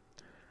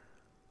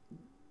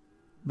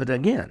 But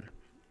again,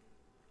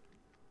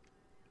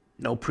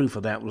 no proof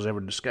of that was ever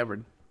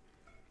discovered.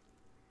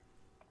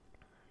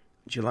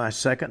 July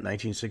 2nd,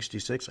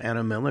 1966,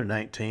 Anna Miller,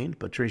 19.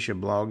 Patricia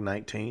Blogg,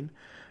 19.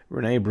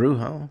 Renee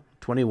Brujo,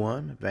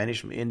 21, vanished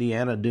from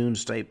Indiana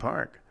Dunes State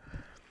Park.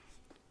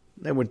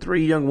 There were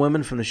 3 young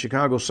women from the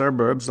Chicago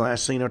suburbs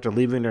last seen after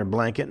leaving their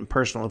blanket and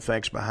personal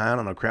effects behind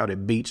on a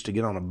crowded beach to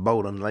get on a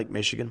boat on Lake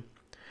Michigan.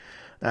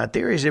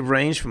 Theories have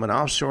ranged from an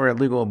offshore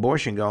illegal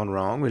abortion gone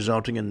wrong,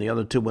 resulting in the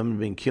other 2 women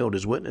being killed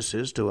as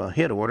witnesses, to a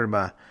hit ordered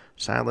by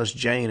Silas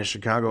Jane, a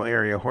Chicago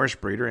area horse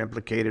breeder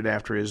implicated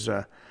after his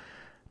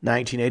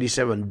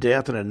 1987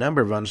 death, and a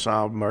number of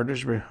unsolved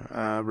murders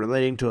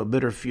relating to a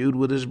bitter feud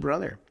with his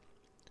brother.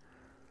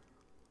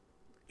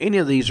 Any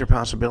of these are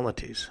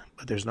possibilities,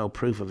 but there's no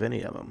proof of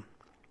any of them.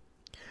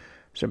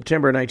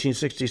 September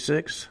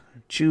 1966,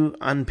 Chu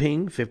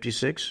Anping,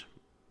 56,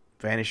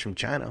 vanished from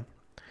China.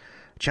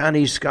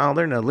 Chinese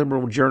scholar and a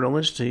liberal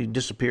journalist. He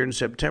disappeared in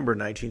September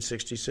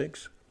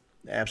 1966.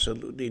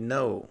 Absolutely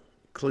no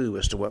clue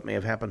as to what may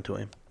have happened to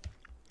him.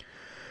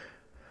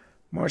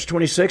 March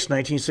 26,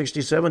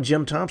 1967,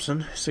 Jim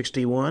Thompson,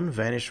 61,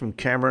 vanished from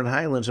Cameron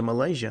Highlands in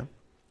Malaysia.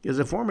 He was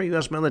a former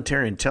U.S.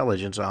 military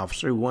intelligence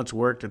officer who once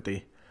worked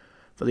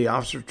for the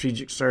Office of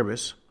Strategic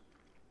Service,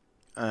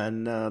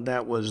 and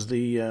that was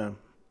the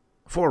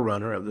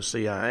forerunner of the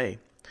CIA.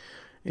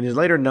 And is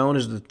later known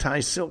as the Thai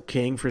Silk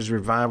King for his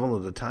revival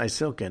of the Thai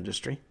silk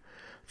industry.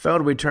 Failed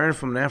to return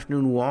from an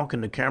afternoon walk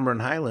in the Cameron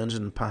Highlands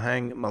in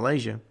Pahang,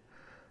 Malaysia,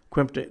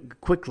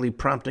 quickly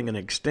prompting an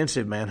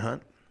extensive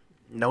manhunt.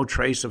 No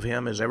trace of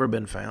him has ever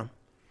been found.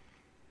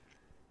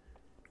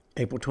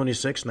 April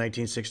 26,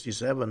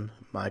 1967,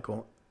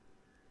 Michael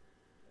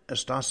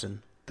Estosin,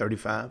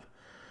 35,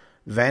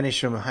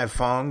 vanished from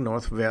Haiphong,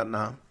 North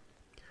Vietnam.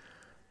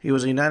 He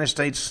was a United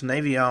States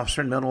Navy officer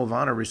and Medal of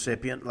Honor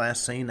recipient,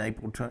 last seen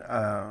April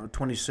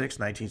 26,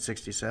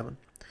 1967.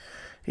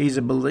 He's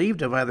believed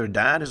to have either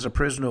died as a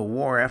prisoner of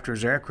war after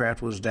his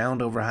aircraft was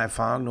downed over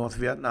Haiphong, North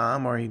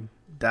Vietnam, or he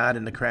died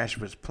in the crash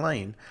of his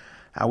plane.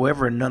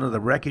 However, none of the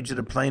wreckage of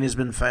the plane has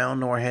been found,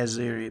 nor has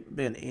there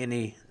been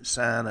any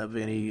sign of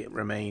any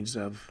remains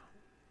of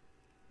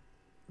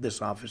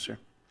this officer.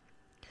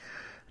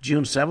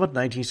 June 7,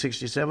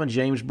 1967,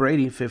 James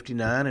Brady,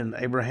 59, and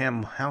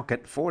Abraham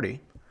Halkett,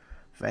 40,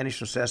 vanished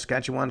from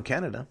Saskatchewan,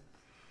 Canada.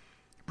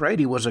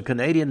 Brady was a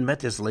Canadian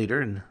Métis leader,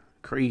 and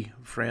Cree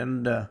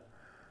friend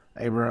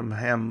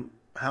Abraham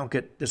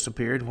Halkett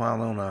disappeared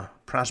while on a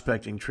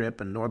prospecting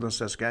trip in northern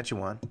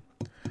Saskatchewan.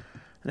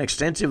 An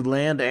extensive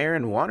land, air,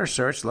 and water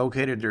search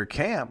located their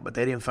camp, but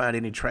they didn't find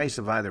any trace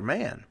of either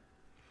man.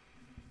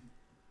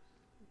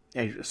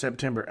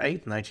 September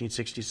 8,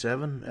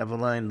 1967,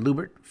 Eveline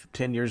Lubert,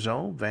 10 years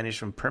old, vanished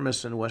from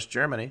Pirmasens, West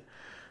Germany.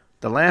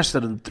 The last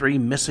of the 3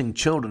 missing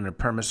children of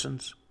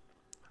Pirmasens.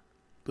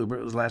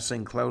 Lubert was last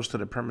seen close to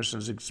the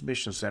Pirmasens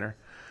Exhibition Center.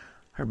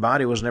 Her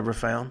body was never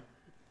found.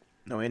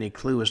 No any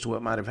clue as to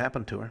what might have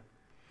happened to her.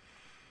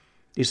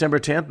 December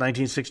 10,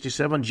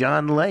 1967,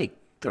 John Lake,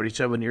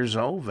 37 years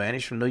old,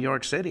 vanished from New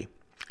York City.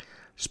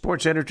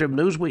 Sports editor of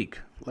Newsweek.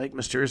 Lake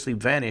mysteriously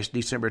vanished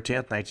December 10,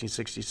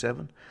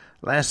 1967.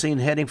 Last seen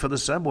heading for the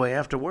subway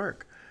after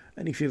work.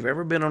 And if you've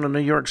ever been on a New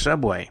York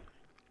subway,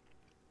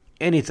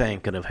 anything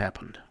could have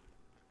happened.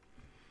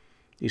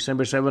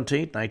 December 17,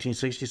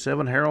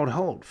 1967, Harold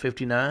Holt,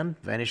 59,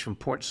 vanished from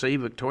Portsea,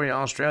 Victoria,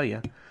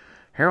 Australia.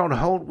 Harold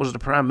Holt was the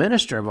Prime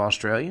Minister of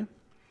Australia.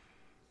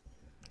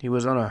 He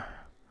was on a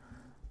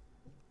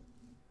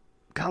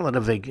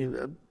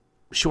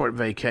short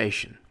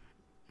vacation.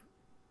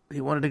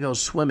 He wanted to go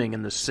swimming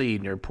in the sea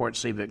near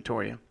Portsea,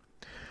 Victoria.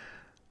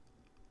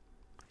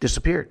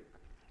 Disappeared.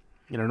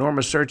 An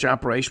enormous search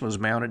operation was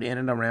mounted in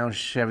and around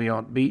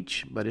Cheviot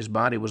Beach, but his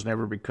body was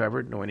never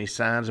recovered, nor any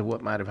signs of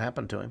what might have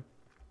happened to him.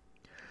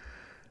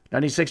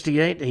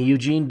 1968,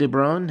 Eugene De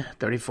Bruyn,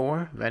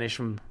 34, vanished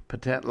from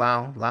Pathet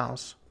Lao,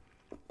 Laos.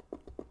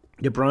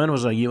 De Bruyn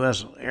was a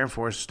U.S. Air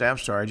Force Staff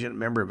Sergeant,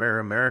 member of Air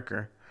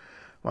America.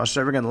 While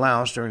serving in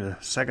Laos during the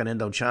Second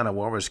Indochina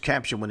War, was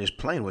captured when his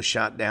plane was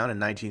shot down in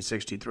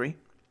 1963.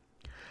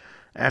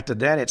 After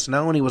that, it's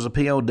known he was a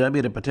POW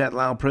at Pathet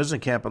Lao prison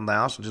camp in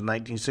Laos until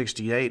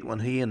 1968, when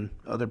he and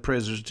other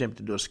prisoners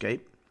attempted to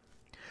escape.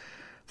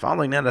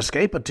 Following that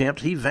escape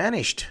attempt, he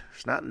vanished.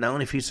 It's not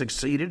known if he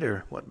succeeded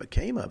or what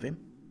became of him.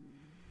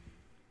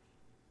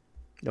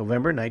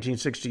 November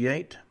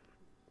 1968,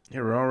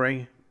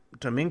 Hirori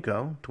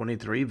Tominko,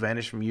 23,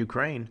 vanished from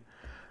Ukraine.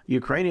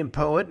 Ukrainian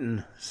poet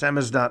and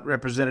Samizdat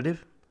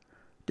representative,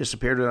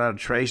 disappeared without a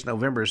trace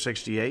November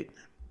 1968,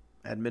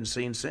 hadn't been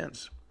seen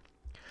since.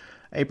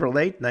 April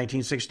 8,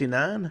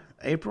 1969,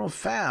 April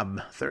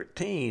Fab,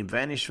 13,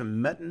 vanished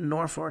from Metton,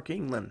 Norfolk,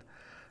 England.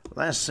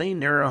 Last seen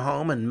near her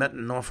home in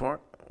Metton,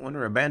 Norfolk, when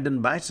her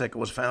abandoned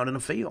bicycle was found in a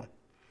field.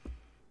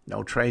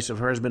 No trace of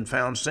her has been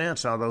found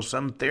since, although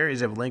some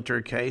theories have linked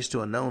her case to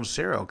a known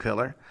serial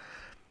killer.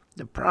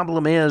 The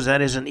problem is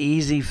that is an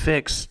easy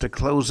fix to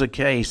close a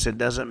case. It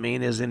doesn't mean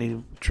there's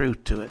any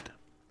truth to it.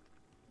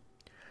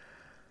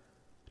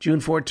 June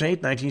 14,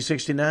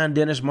 1969,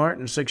 Dennis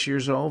Martin, 6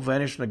 years old,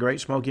 vanished from the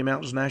Great Smoky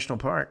Mountains National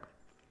Park.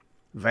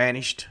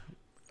 Vanished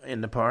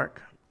in the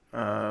park.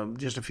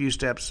 Just a few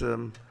steps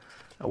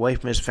away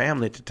from his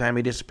family at the time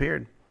he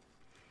disappeared.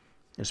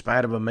 In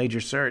spite of a major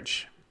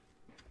search,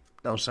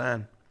 no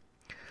sign.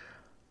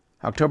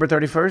 October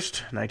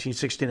 31st,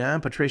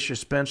 1969, Patricia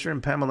Spencer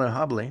and Pamela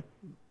Hobley.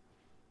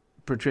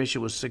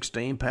 Patricia was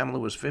 16, Pamela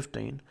was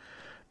 15.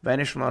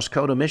 Vanished from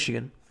Oscoda,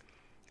 Michigan.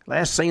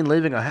 Last seen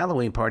leaving a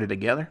Halloween party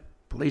together.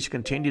 Police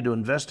continue to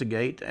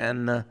investigate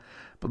and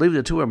believe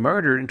the two were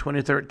murdered in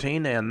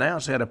 2013. They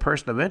announced they had a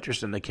person of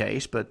interest in the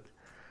case, but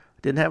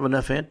didn't have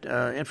enough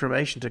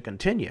information to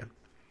continue,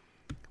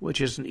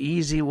 which is an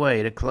easy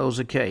way to close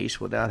a case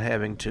without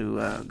having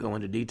to go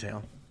into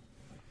detail.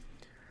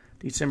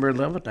 December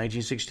 11th,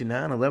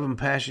 1969, 11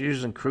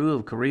 passengers and crew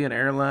of Korean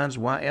Airlines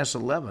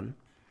YS-11,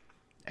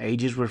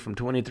 ages were from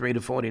 23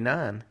 to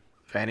 49,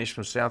 vanished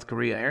from South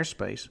Korea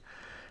airspace.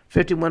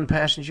 51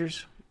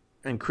 passengers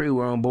and crew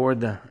were on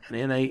board an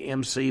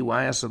NAMC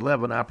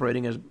YS-11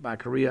 operating by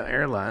Korea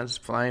Airlines,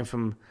 flying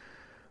from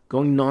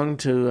Gyeonggi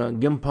to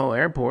Gimpo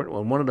Airport.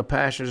 Well, one of the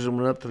passengers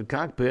went up to the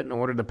cockpit and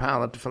ordered the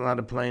pilot to fly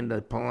the plane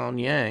to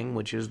Pyongyang,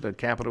 which is the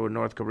capital of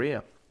North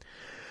Korea.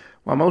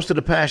 While most of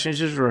the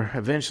passengers were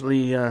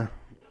eventually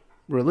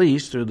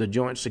released through the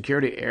joint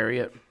security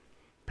area at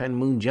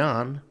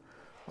Panmunjom,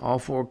 all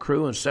 4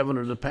 crew and 7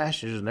 of the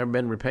passengers have never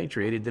been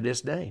repatriated to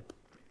this day.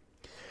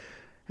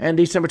 And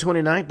December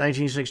 29,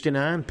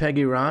 1969,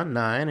 Peggy Ron,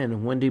 9,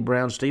 and Wendy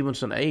Brown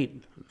Stevenson,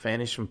 8,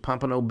 vanished from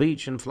Pompano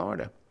Beach in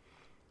Florida.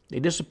 They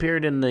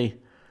disappeared in the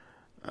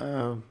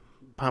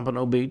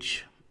Pompano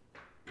Beach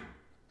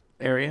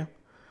area,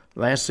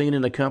 last seen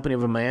in the company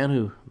of a man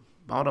who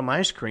bought them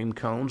ice cream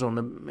cones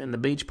in the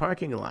beach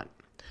parking lot.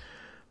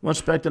 One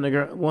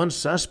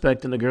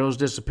suspect in the girl's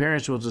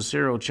disappearance was a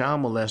serial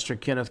child molester,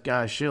 Kenneth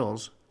Guy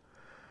Shills.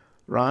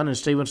 Ron and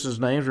Stevenson's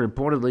names were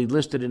reportedly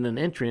listed in an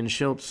entry in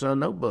Schilt's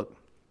notebook.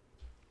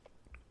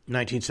 In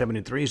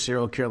 1973,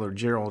 serial killer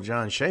Gerald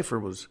John Schaefer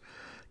was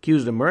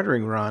accused of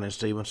murdering Ron and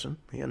Stevenson.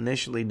 He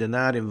initially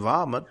denied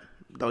involvement,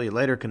 though he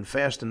later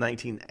confessed in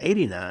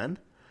 1989.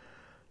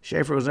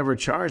 Schaefer was never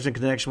charged in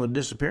connection with the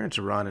disappearance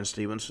of Ron and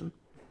Stevenson,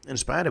 in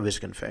spite of his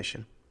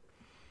confession.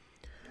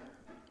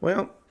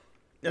 Well,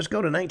 let's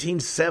go to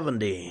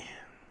 1970.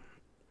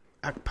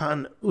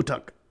 Akpan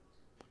Utok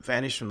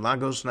vanished from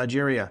Lagos,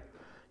 Nigeria.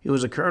 He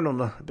was a colonel in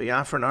the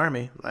Biafran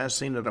army, last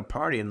seen at a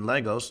party in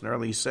Lagos in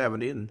early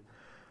 70 and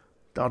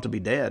thought to be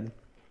dead.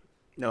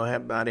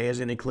 Nobody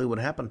has any clue what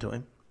happened to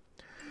him.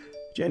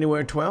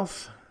 January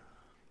 12th,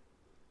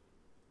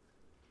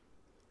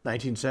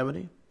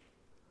 1970.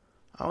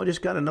 I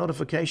just got a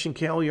notification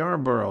Cal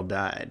Yarborough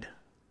died.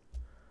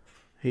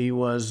 He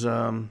was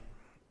 3-time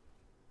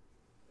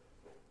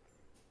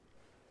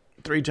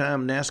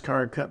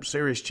NASCAR Cup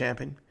Series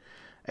champion,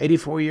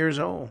 84 years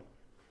old.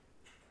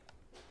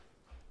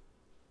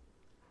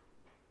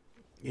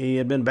 He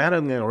had been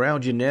battling a rare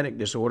genetic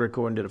disorder,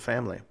 according to the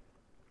family.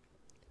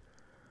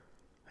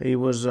 He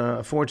was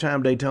a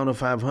 4-time Daytona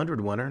 500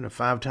 winner and a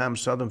 5-time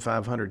Southern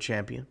 500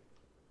 champion.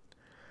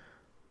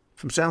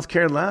 From South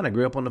Carolina,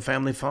 grew up on the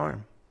family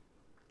farm.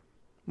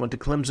 Went to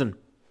Clemson,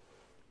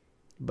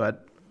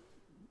 but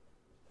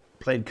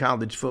played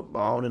college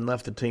football and then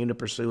left the team to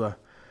pursue a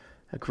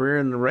career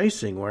in the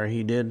racing where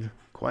he did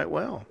quite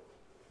well.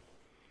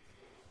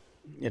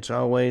 It's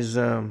always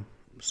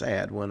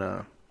sad when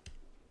a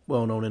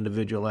well-known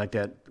individual like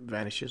that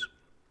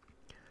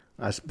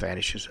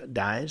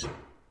dies.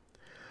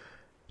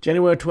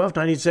 January 12,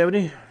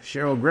 1970,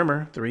 Cheryl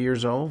Grimmer, 3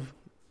 years old,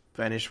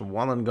 vanished from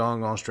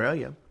Wollongong,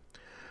 Australia.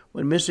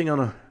 When missing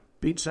on a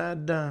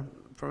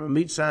from a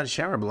beachside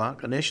shower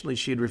block, initially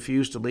she had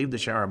refused to leave the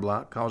shower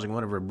block, causing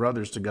one of her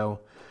brothers to go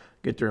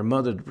get their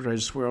mother to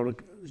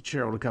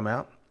Cheryl to come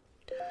out.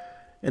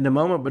 In the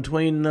moment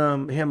between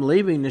him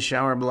leaving the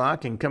shower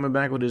block and coming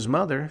back with his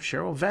mother,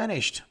 Cheryl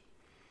vanished.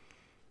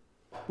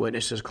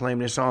 Witnesses claim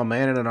they saw a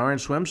man in an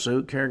orange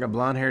swimsuit carrying a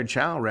blonde-haired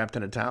child wrapped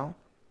in a towel.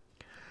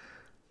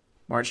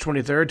 March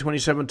 23,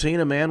 2017,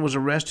 a man was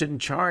arrested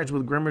and charged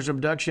with Grimmer's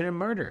abduction and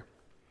murder.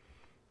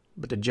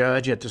 But the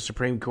judge at the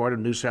Supreme Court of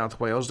New South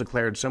Wales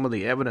declared some of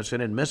the evidence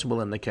inadmissible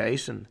in the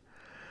case, and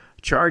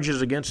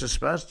charges against the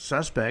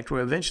suspect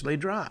were eventually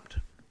dropped.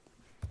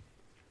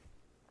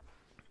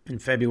 In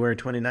February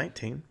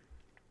 2019,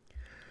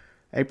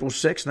 April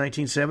 6,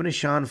 1970,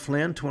 Sean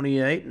Flynn,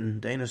 28,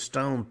 and Dana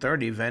Stone,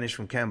 30, vanished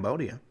from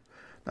Cambodia.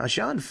 Now,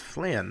 Sean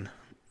Flynn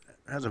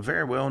has a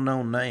very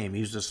well-known name.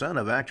 He's the son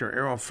of actor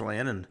Errol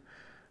Flynn and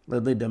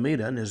Lidley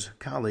Damita, and his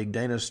colleague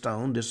Dana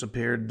Stone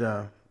disappeared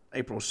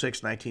April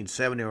 6,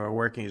 1970, while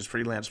working as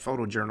freelance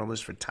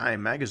photojournalist for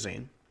Time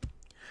magazine.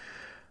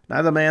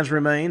 Neither man's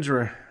remains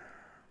were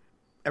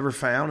ever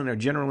found and are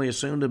generally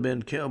assumed to have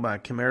been killed by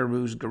Khmer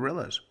Rouge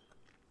guerrillas.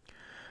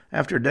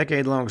 After a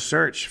decade-long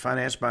search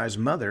financed by his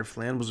mother,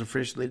 Flynn was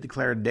officially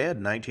declared dead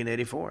in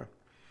 1984.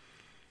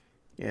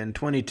 In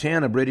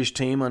 2010, a British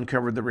team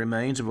uncovered the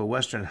remains of a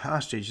Western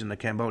hostage in the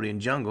Cambodian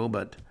jungle,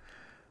 but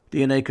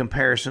DNA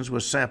comparisons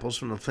with samples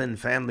from the Flynn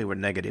family were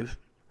negative.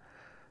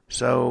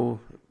 So,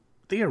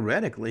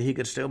 theoretically, he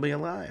could still be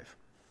alive.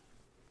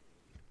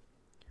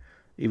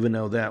 Even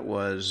though that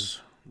was,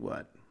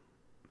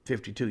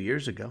 52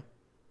 years ago?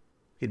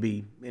 He'd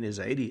be in his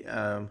 80s.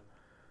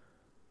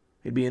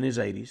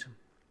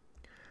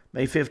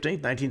 May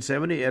 15th,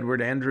 1970,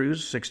 Edward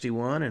Andrews,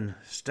 61, and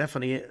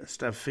Stephania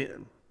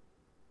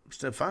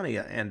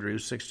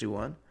Andrews,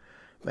 61,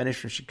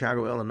 vanished from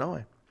Chicago,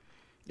 Illinois.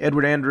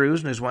 Edward Andrews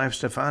and his wife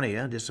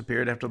Stephania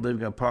disappeared after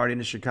leaving a party in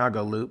the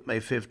Chicago Loop, May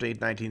 15,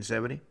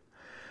 1970.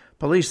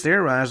 Police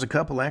theorized the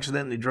couple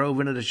accidentally drove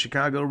into the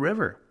Chicago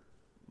River,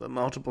 but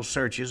multiple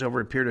searches over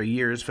a period of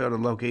years failed to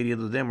locate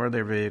either them or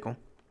their vehicle.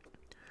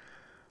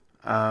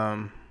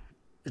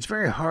 It's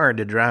very hard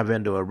to drive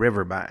into a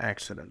river by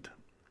accident.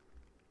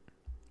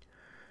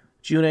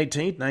 June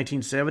 18,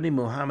 1970,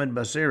 Muhammad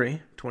Basiri,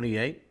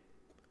 28,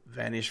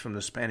 vanished from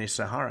the Spanish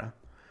Sahara.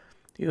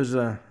 He was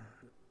a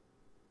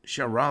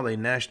Sahrawi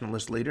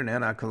nationalist leader and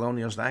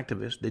anti-colonialist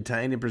activist,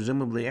 detained and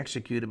presumably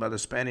executed by the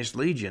Spanish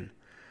Legion,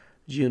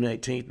 June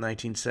 18,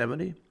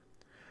 1970.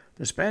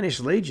 The Spanish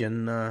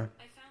Legion I found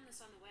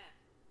this on the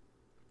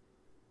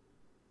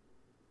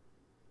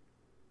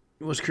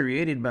web. Was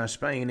created by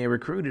Spain. They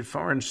recruited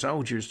foreign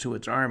soldiers to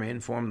its army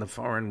and formed the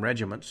foreign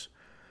regiments,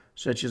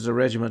 such as the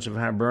regiments of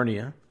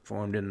Hibernia,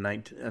 formed in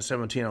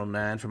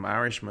 1709 from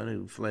Irishmen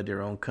who fled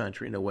their own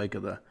country in the wake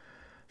of the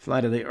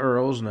flight of the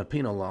Earls and the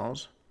penal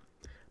laws.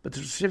 But the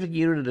specific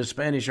unit of the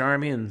Spanish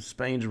Army and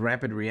Spain's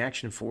Rapid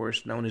Reaction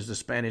Force, known as the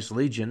Spanish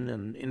Legion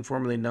and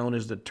informally known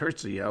as the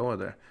Tercio, or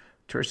the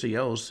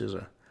Tercios, is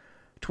a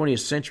 20th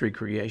century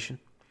creation.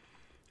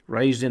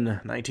 Raised in the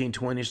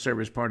 1920s,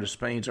 served as part of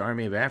Spain's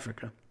Army of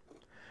Africa.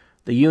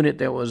 The unit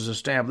that was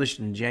established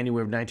in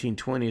January of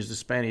 1920 is the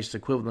Spanish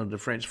equivalent of the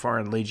French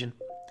Foreign Legion,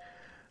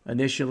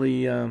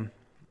 initially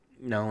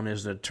known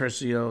as the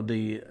Tercio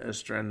de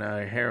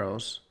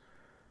Extranjeros,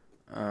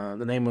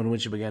 the name on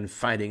which it began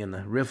fighting in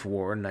the Rif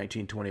War in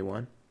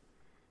 1921.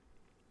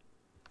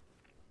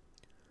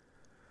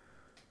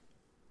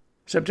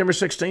 September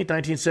 16,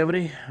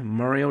 1970,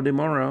 Mario de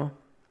Moro,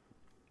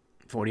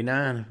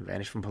 49,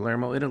 vanished from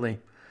Palermo, Italy.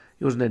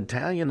 He was an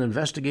Italian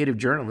investigative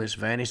journalist,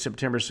 vanished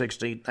September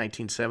 16,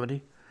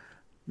 1970.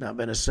 Not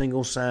been a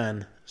single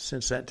sign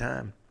since that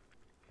time.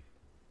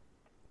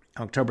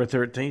 October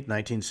 13,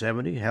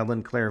 1970,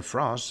 Helen Claire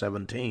Frost,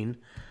 17,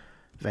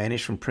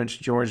 vanished from Prince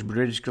George,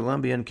 British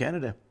Columbia in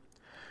Canada.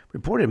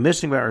 Reported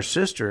missing by her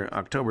sister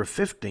October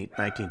 15,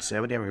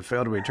 1970, having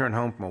failed to return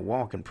home from a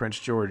walk in Prince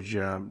George,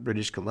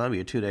 British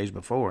Columbia 2 days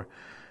before.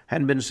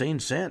 Hadn't been seen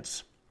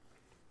since.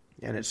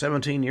 And at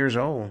 17 years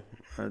old,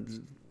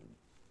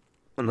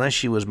 unless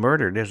she was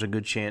murdered, there's a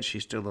good chance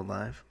she's still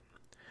alive.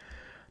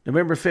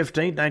 November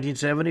 15,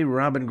 1970,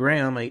 Robin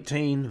Graham,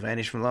 18,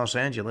 vanished from Los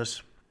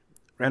Angeles.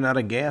 Ran out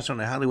of gas on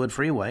the Hollywood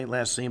Freeway,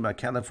 last seen by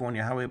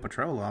California Highway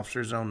Patrol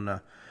officers on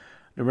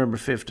November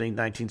 15,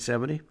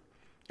 1970.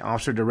 The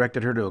officer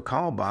directed her to a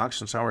call box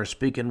and saw her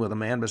speaking with a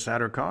man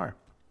beside her car.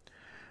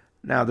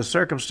 Now, the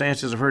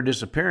circumstances of her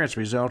disappearance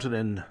resulted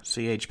in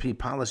CHP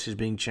policies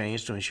being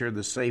changed to ensure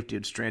the safety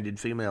of stranded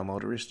female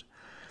motorists.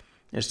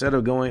 Instead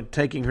of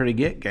taking her to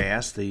get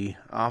gas, the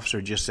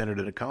officer just sent her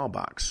to the call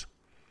box.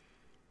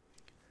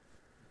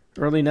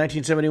 Early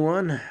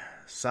 1971,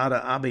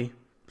 Sada Abe,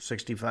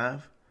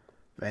 65,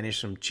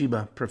 vanished from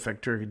Chiba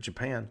Prefecture,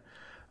 Japan.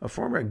 A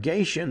former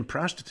geisha and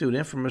prostitute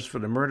infamous for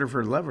the murder of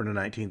her lover in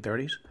the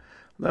 1930s.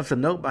 Left a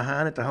note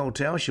behind at the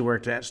hotel she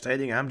worked at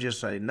stating, "I'm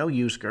just a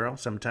no-use girl,"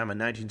 sometime in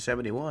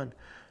 1971.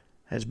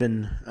 Has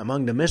been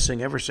among the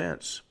missing ever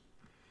since.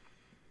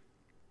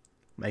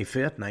 May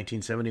 5th,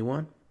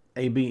 1971.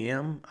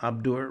 ABM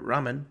Abdur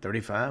Rahman,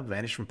 35,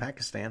 vanished from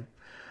Pakistan.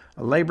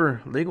 A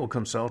labor legal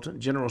consultant,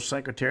 general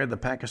secretary of the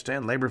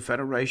Pakistan Labor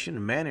Federation,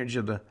 and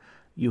manager of the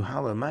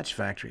Uhala match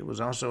factory,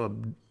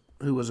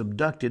 who was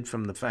abducted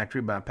from the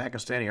factory by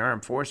Pakistani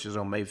armed forces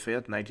on May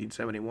 5th,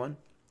 1971.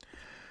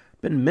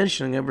 Been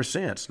mentioning ever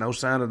since. No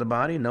sign of the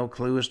body, no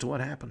clue as to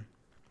what happened.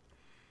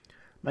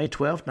 May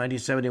 12,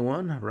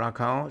 1971,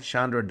 Rakhal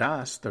Chandra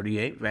Das,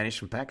 38, vanished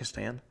from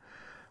Pakistan.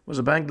 Was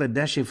a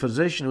Bangladeshi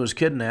physician who was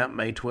kidnapped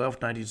May 12,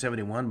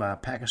 1971 by a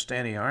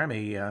Pakistani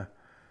army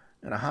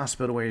in a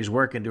hospital where he was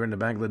working during the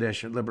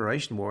Bangladesh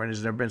Liberation War and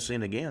has never been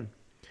seen again.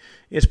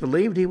 It's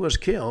believed he was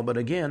killed, but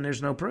again,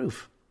 there's no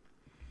proof.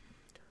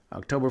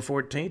 October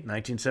 14,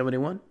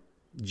 1971,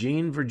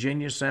 Jean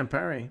Virginia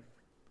Sampari,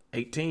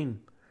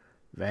 18,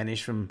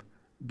 vanished from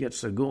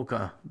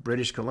Gitsaguka,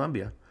 British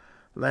Columbia.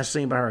 Last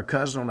seen by her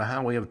cousin on the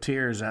Highway of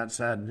Tears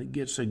outside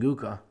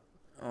Gitsaguka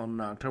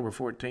on October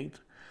 14th.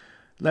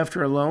 Left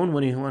her alone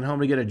when he went home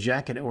to get a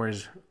jacket or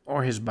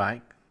his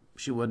bike.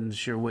 She wasn't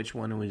sure which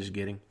one he was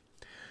getting.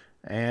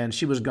 And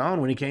she was gone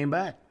when he came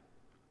back.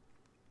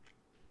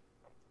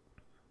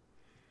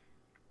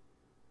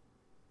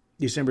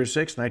 December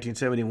 6,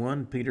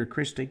 1971, Peter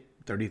Christie,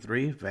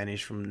 33,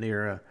 vanished from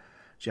near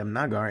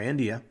Jamnagar,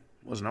 India.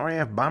 Was an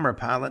RAF bomber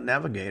pilot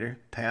navigator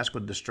tasked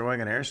with destroying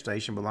an air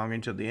station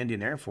belonging to the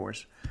Indian Air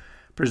Force.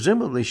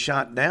 Presumably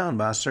shot down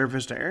by a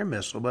surface-to-air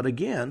missile, but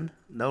again,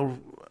 no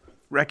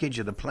wreckage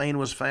of the plane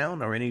was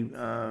found or any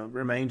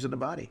remains of the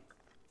body.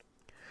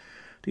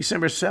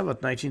 December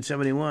 7th,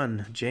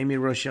 1971, Jamie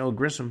Rochelle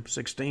Grissom,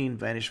 16,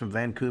 vanished from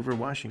Vancouver,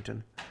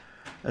 Washington.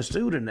 A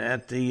student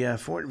at the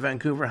Fort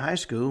Vancouver High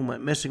School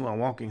went missing while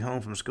walking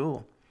home from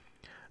school.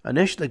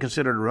 Initially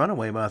considered a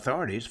runaway by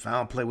authorities,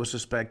 foul play was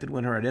suspected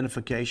when her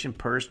identification,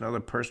 purse, and other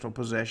personal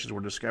possessions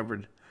were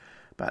discovered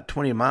about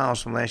 20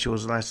 miles from where she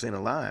was last seen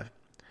alive.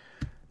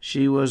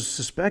 She was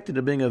suspected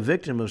of being a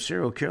victim of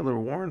serial killer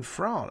Warren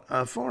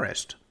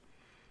Forrest.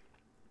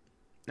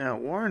 Now,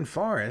 Warren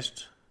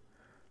Forrest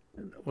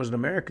was an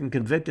American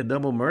convicted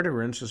double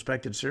murderer and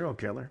suspected serial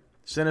killer,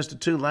 sentenced to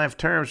 2 life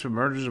terms for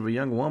murders of a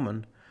young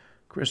woman,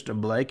 Krista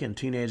Blake, and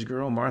teenage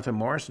girl Martha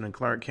Morrison in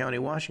Clark County,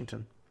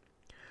 Washington.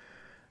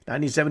 In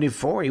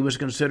 1974, he was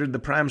considered the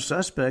prime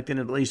suspect in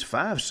at least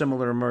 5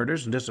 similar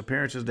murders and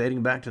disappearances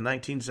dating back to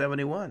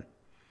 1971.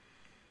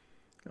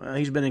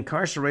 He's been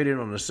incarcerated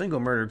on a single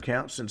murder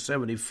count since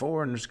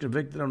 1974 and was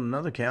convicted on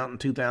another count in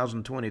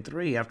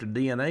 2023 after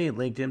DNA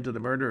linked him to the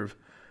murder of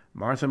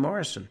Martha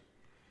Morrison.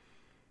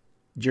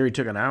 The jury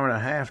took an hour and a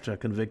half to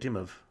convict him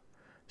of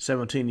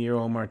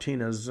 17-year-old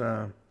Martha's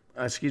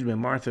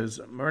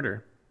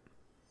murder.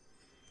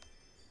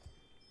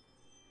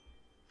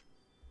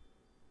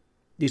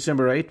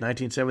 December 8,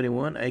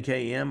 1971,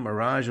 AKM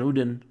Miraj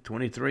Uddin,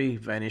 23,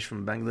 vanished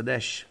from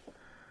Bangladesh.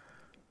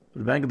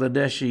 The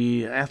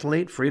Bangladeshi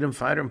athlete, freedom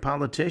fighter, and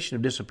politician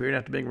who disappeared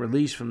after being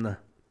released from the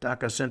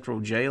Dhaka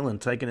Central Jail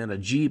and taken in a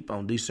jeep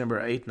on December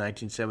 8,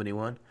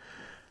 1971.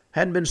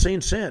 Hadn't been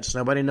seen since.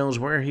 Nobody knows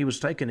where he was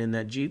taken in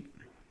that jeep.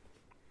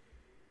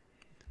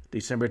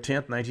 December 10,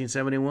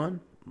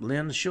 1971,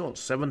 Lynn Schultz,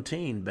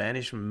 17,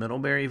 vanished from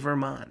Middlebury,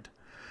 Vermont.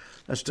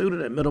 A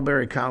student at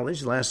Middlebury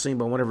College, last seen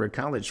by one of her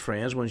college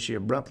friends when she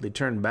abruptly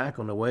turned back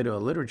on the way to a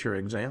literature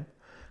exam,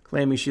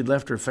 claiming she'd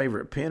left her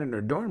favorite pen in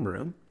her dorm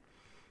room.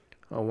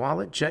 A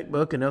wallet,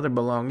 checkbook, and other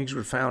belongings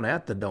were found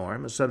at the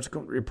dorm. A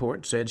subsequent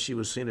report said she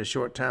was seen a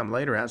short time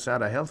later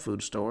outside a health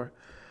food store,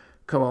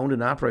 co-owned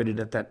and operated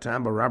at that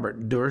time by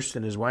Robert Durst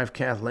and his wife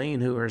Kathleen,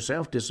 who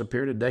herself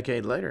disappeared a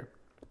decade later.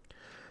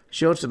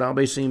 Schultz had all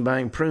been seen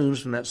buying prunes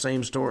from that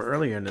same store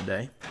earlier in the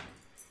day.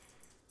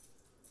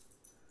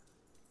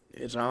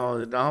 It's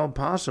all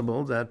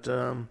possible that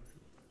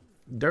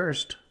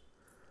Durst,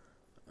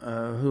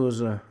 who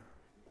was an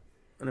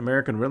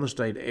American real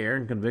estate heir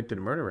and convicted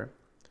murderer,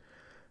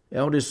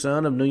 eldest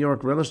son of New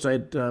York real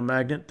estate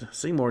magnate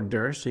Seymour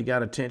Durst, he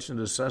got attention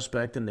to the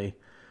suspect in the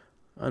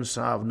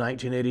unsolved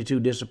 1982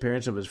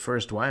 disappearance of his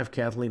first wife,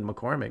 Kathleen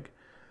McCormick,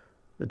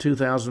 the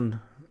 2000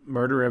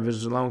 murder of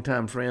his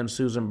longtime friend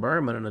Susan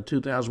Berman, and the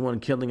 2001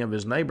 killing of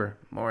his neighbor,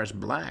 Morris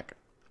Black.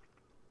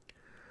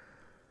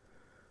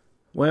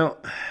 Well,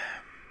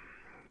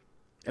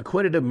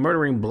 acquitted of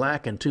murdering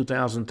Black in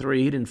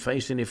 2003, he didn't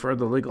face any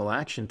further legal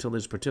action until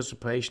his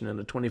participation in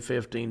the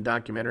 2015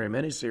 documentary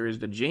miniseries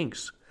The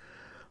Jinx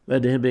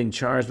led to him being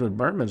charged with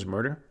Berman's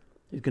murder.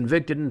 He was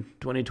convicted in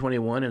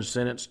 2021 and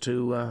sentenced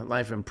to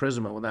life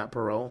imprisonment without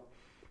parole.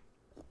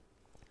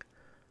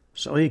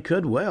 So he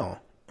could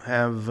well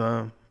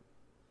have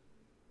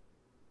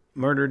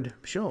murdered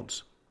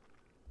Schultz.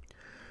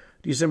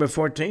 December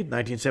 14,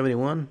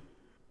 1971,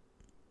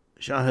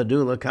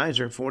 Shahidullah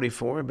Kaiser,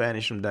 44,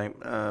 vanished from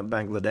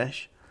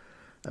Bangladesh.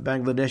 A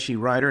Bangladeshi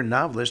writer and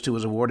novelist who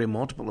was awarded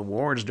multiple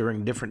awards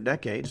during different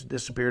decades,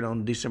 disappeared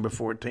on December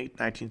 14,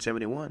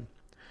 1971.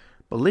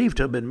 Believed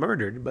to have been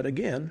murdered, but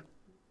again,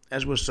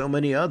 as with so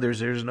many others,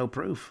 there's no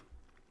proof.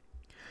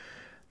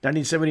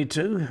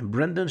 1972,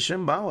 Brendan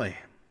Shimbawe,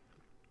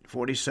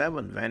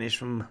 47, vanished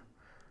from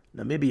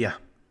Namibia,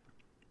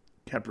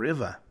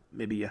 Capriva,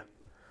 Namibia.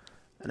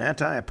 An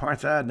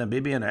anti-apartheid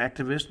Namibian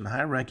activist and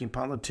high-ranking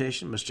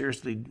politician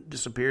mysteriously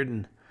disappeared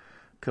in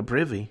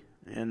Caprivi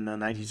in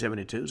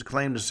 1972. It's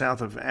claimed the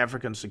South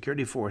African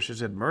security forces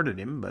had murdered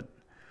him, but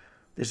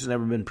this has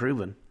never been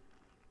proven.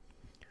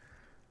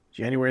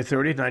 January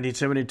 30,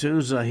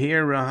 1972,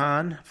 Zahir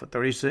Rahan,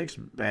 36,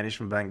 vanished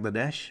from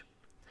Bangladesh.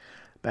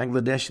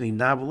 Bangladeshi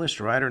novelist,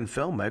 writer, and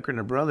filmmaker, and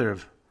the brother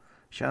of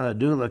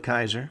Shahidullah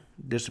Kaiser,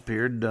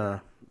 disappeared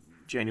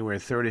January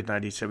 30,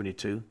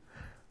 1972,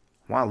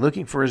 while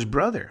looking for his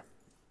brother.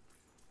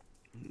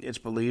 It's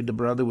believed the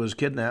brother was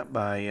kidnapped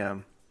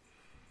by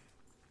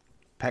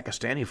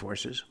Pakistani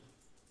forces.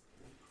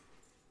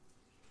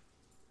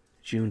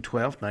 June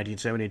 12,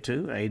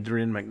 1972,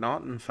 Adrian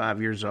McNaughton,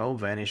 5 years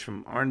old, vanished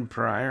from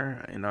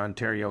Arnprior in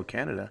Ontario,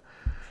 Canada.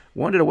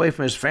 Wandered away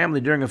from his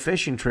family during a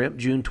fishing trip,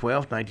 June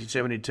 12,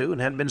 1972, and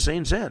hadn't been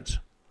seen since.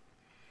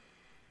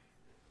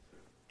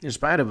 In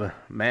spite of a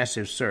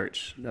massive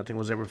search, nothing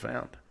was ever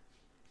found.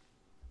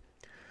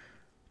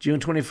 June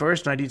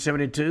 21st,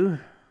 1972,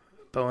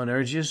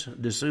 Boanerges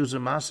de Souza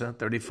Massa,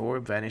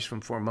 34, vanished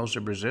from Formosa,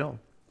 Brazil.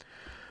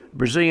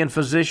 Brazilian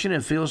physician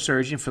and field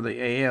surgeon for the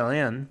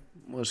ALN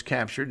was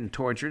captured and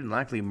tortured and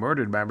likely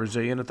murdered by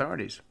Brazilian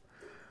authorities.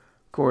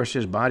 Of course,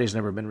 his body's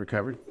never been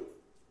recovered.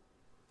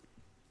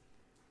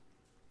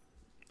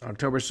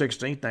 October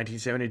 16th,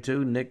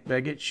 1972, Nick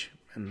Begich,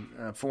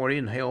 40,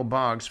 and Hale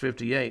Boggs,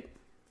 58,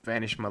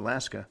 vanished from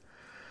Alaska.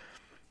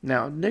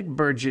 Now, Nick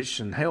Burgess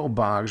and Hale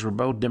Boggs were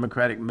both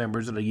Democratic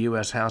members of the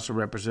U.S. House of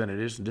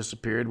Representatives and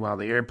disappeared while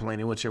the airplane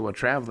in which they were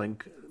traveling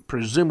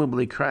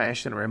presumably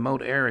crashed in a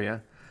remote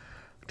area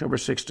October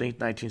 16,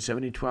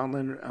 1970,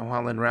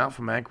 while en route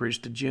from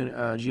Anchorage to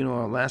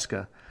Juneau,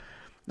 Alaska.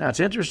 Now, it's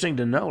interesting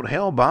to note,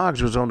 Hal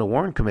Boggs was on the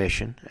Warren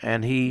Commission,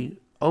 and he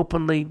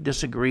openly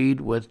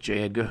disagreed with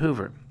J. Edgar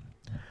Hoover.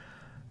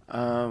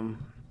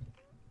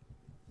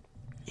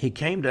 He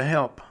came to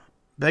help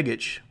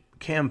Begich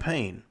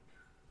campaign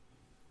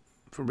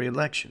for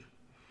re-election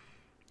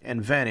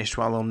and vanished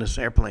while on this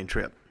airplane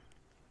trip.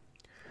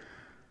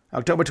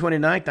 October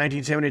 29,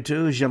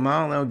 1972,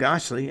 Jamal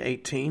El-Ghassi,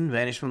 18,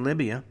 vanished from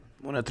Libya,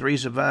 one of three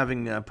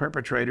surviving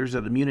perpetrators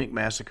of the Munich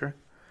massacre.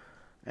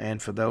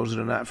 And for those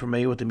that are not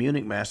familiar with the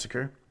Munich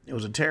massacre, it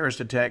was a terrorist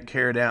attack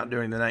carried out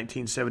during the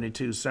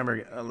 1972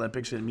 Summer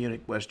Olympics in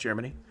Munich, West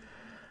Germany,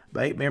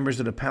 by 8 members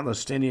of the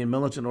Palestinian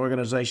militant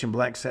organization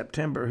Black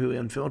September, who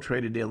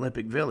infiltrated the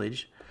Olympic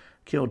Village,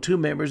 killed 2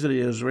 members of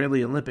the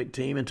Israeli Olympic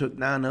team, and took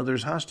 9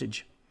 others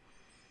hostage.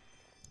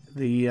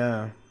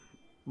 The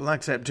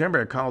Black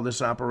September called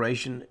this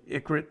operation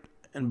Ikrit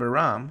and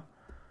Baram,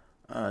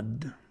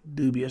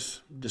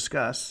 dubious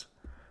discuss,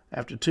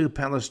 after 2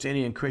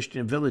 Palestinian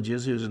Christian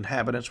villages whose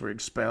inhabitants were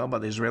expelled by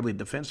the Israeli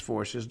Defense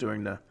Forces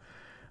during the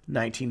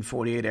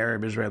 1948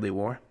 Arab-Israeli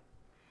War.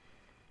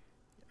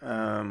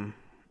 The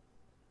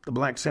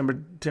Black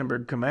September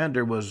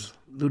commander was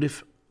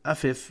Ludif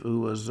Afif,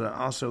 who was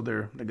also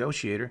their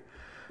negotiator.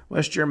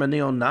 West German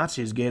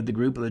neo-Nazis gave the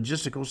group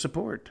logistical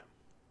support.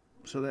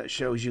 So that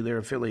shows you their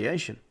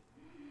affiliation.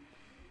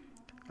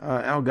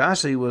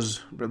 El-Ghassi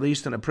was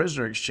released in a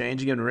prisoner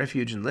exchange, given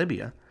refuge in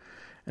Libya.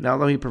 And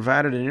although he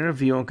provided an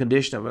interview on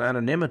condition of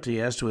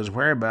anonymity as to his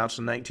whereabouts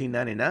in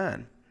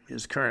 1999,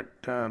 his current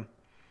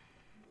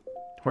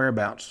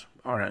whereabouts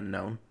are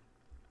unknown.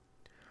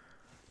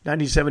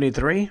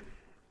 1973,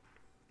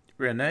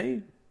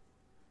 Renee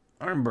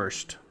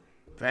Armburst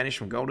vanished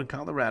from Golden,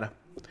 Colorado.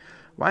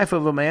 Wife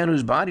of a man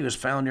whose body was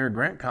found near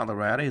Grant,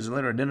 Colorado. He's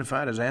later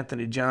identified as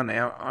Anthony John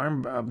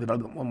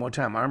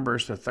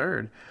Armburst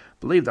III.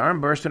 Believed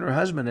Armburst and her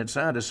husband had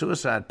signed a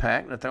suicide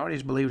pact, and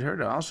authorities believed her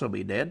to also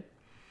be dead.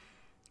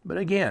 But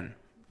again,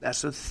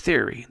 that's a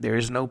theory. There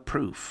is no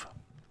proof.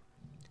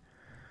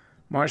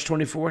 March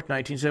 24,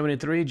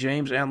 1973,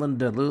 James Allen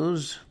de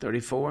Luz,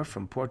 34,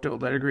 from Porto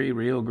Alegre,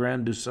 Rio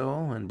Grande do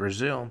Sul, in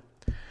Brazil,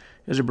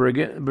 is a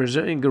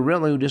Brazilian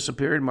guerrilla who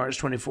disappeared March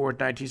 24,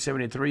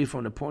 1973,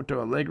 from the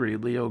Porto Alegre,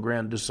 Rio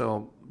Grande do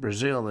Sul,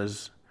 Brazil,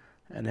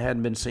 and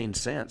hadn't been seen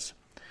since.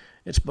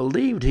 It's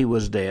believed he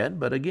was dead,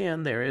 but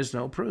again, there is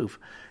no proof.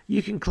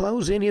 You can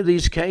close any of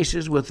these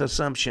cases with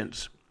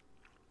assumptions.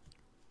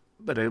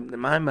 But in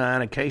my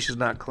mind, a case is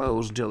not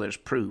closed until there's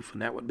proof,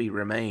 and that would be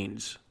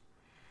remains.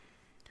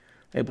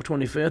 April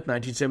 25th,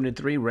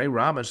 1973, Ray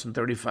Robinson,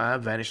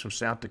 35, vanished from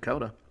South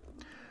Dakota.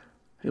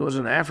 He was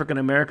an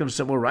African-American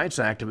civil rights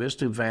activist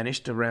who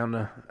vanished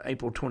around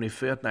April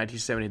 25th,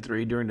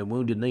 1973, during the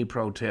Wounded Knee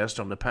protest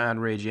on the Pine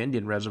Ridge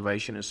Indian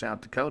Reservation in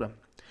South Dakota.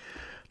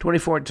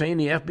 2014,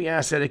 the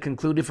FBI said it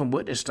concluded from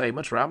witness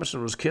statements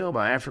Robinson was killed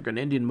by African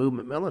Indian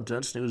movement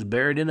militants and he was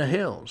buried in the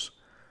hills.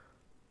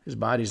 His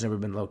body's never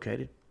been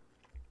located.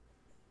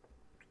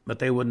 But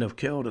they wouldn't have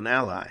killed an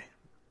ally.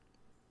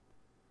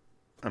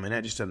 I mean,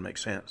 that just doesn't make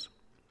sense.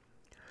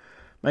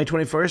 May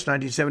 21st,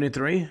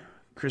 1973,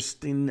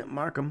 Christine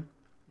Markham,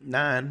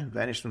 9,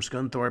 vanished from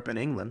Scunthorpe in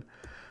England.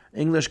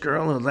 English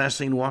girl who was last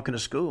seen walking to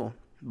school.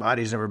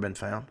 Body's never been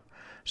found.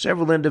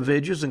 Several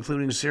individuals,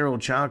 including serial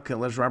child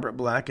killers Robert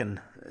Black and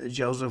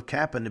Joseph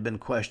Kappen, have been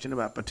questioned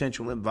about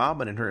potential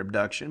involvement in her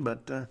abduction,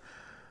 but the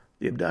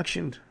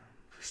abduction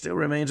still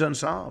remains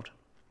unsolved.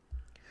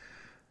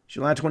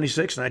 July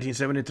 26,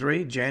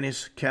 1973,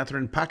 Janice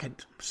Catherine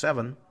Pocket,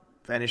 7,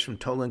 vanished from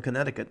Tolan,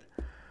 Connecticut.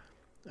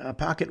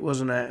 Pocket was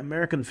an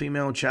American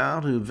female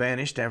child who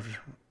vanished after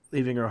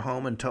leaving her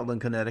home in Tolan,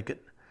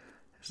 Connecticut.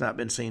 Has not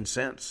been seen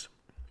since.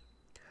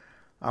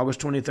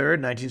 August 23,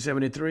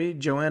 1973,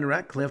 Joanne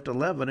Ratcliffe,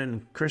 11,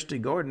 and Christy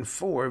Gordon,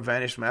 4,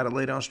 vanished from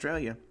Adelaide,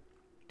 Australia.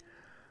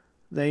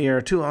 They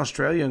are 2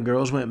 Australian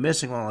girls went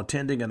missing while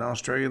attending an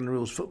Australian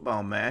rules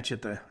football match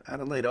at the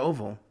Adelaide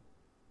Oval,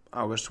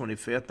 August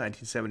 25th,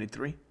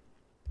 1973.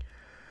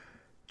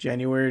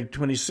 January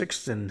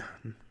 26th and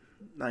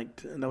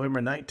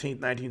November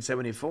 19th,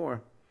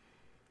 1974,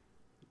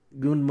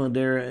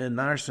 Gudmundur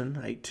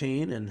Einarsson,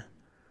 18, and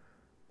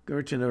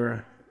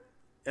Gertinur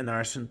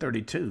Einarsson,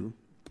 32,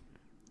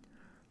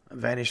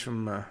 vanished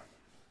from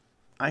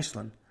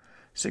Iceland.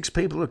 6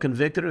 people are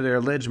convicted of their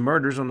alleged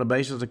murders on the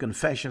basis of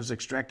confessions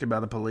extracted by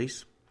the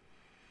police.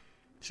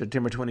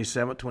 September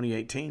 27,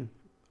 2018.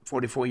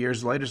 44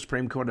 years later, the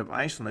Supreme Court of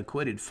Iceland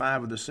acquitted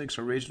 5 of the 6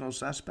 original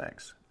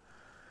suspects.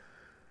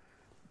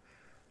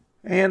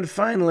 And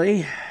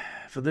finally,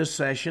 for this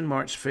session,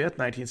 March 5th,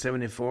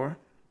 1974,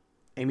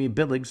 Amy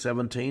Billig,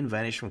 17,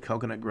 vanished from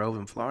Coconut Grove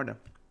in Florida.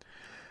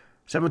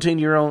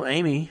 17-year-old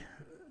Amy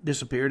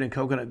disappeared in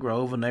Coconut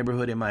Grove, a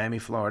neighborhood in Miami,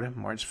 Florida,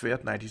 March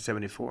 5th,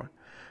 1974.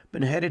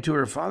 Been headed to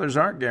her father's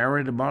art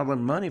gallery to borrow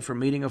money for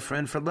meeting a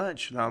friend for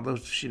lunch, although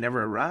she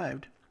never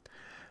arrived.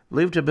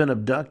 Believed to have been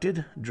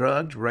abducted,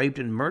 drugged, raped,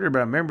 and murdered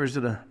by members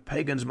of the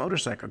Pagans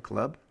Motorcycle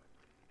Club.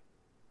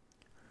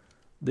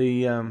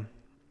 The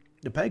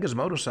The Pagans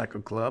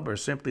Motorcycle Club, or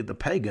simply the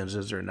Pagans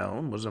as they're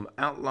known, was an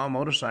outlaw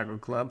motorcycle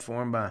club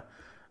formed by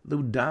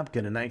Lou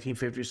Dobkin in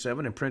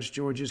 1957 in Prince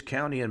George's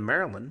County in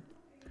Maryland.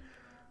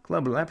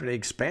 Club rapidly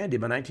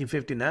expanded. By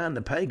 1959,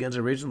 the Pagans,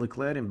 originally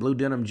clad in blue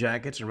denim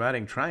jackets and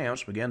riding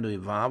Triumphs, began to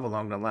evolve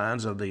along the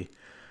lines of the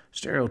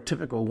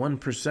stereotypical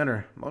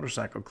one-percenter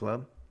motorcycle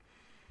club.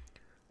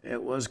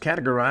 It was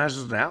categorized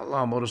as an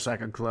outlaw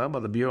motorcycle club by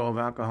the Bureau of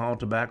Alcohol,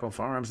 Tobacco,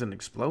 Firearms, and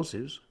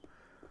Explosives,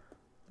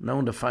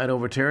 known to fight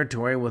over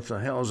territory with the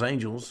Hells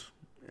Angels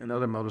and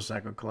other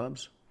motorcycle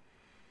clubs.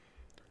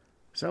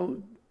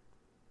 So,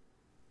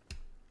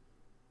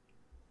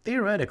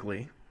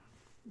 theoretically,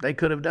 they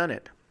could have done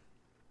it.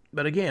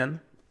 But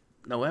again,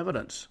 no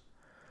evidence.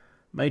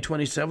 May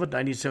 27,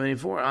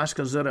 1974,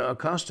 Oscar Zeta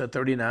Acosta,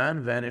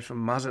 39, vanished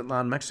from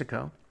Mazatlan,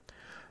 Mexico.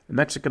 The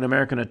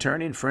Mexican-American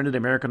attorney and friend of the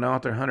American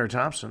author Hunter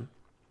Thompson.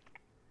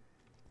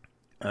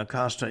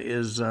 Acosta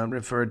is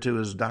referred to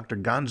as Dr.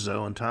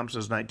 Gonzo in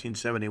Thompson's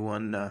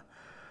 1971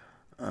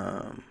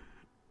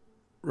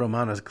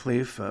 roman of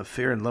Cleef,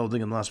 Fear and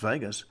Loathing in Las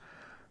Vegas.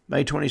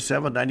 May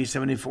 27,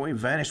 1974, he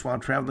vanished while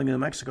traveling in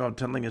Mexico,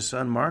 telling his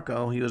son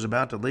Marco he was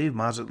about to leave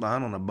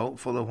Mazatlan on a boat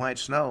full of white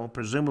snow,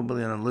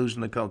 presumably an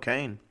allusion to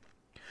cocaine.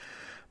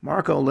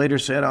 Marco later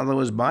said although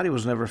his body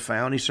was never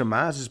found, he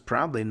surmises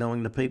probably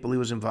knowing the people he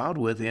was involved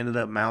with, he ended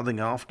up mouthing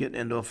off, getting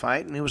into a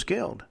fight, and he was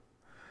killed.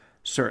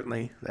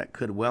 Certainly, that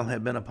could well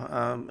have been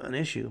an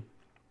issue.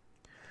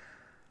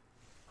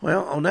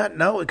 Well, on that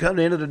note, we come to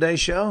the end of today's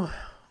show.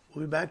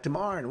 We'll be back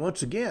tomorrow, and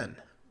once again,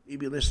 you'll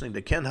be listening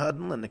to Ken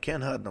Hudnall and the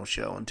Ken Hudnall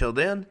Show. Until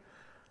then,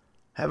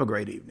 have a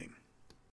great evening.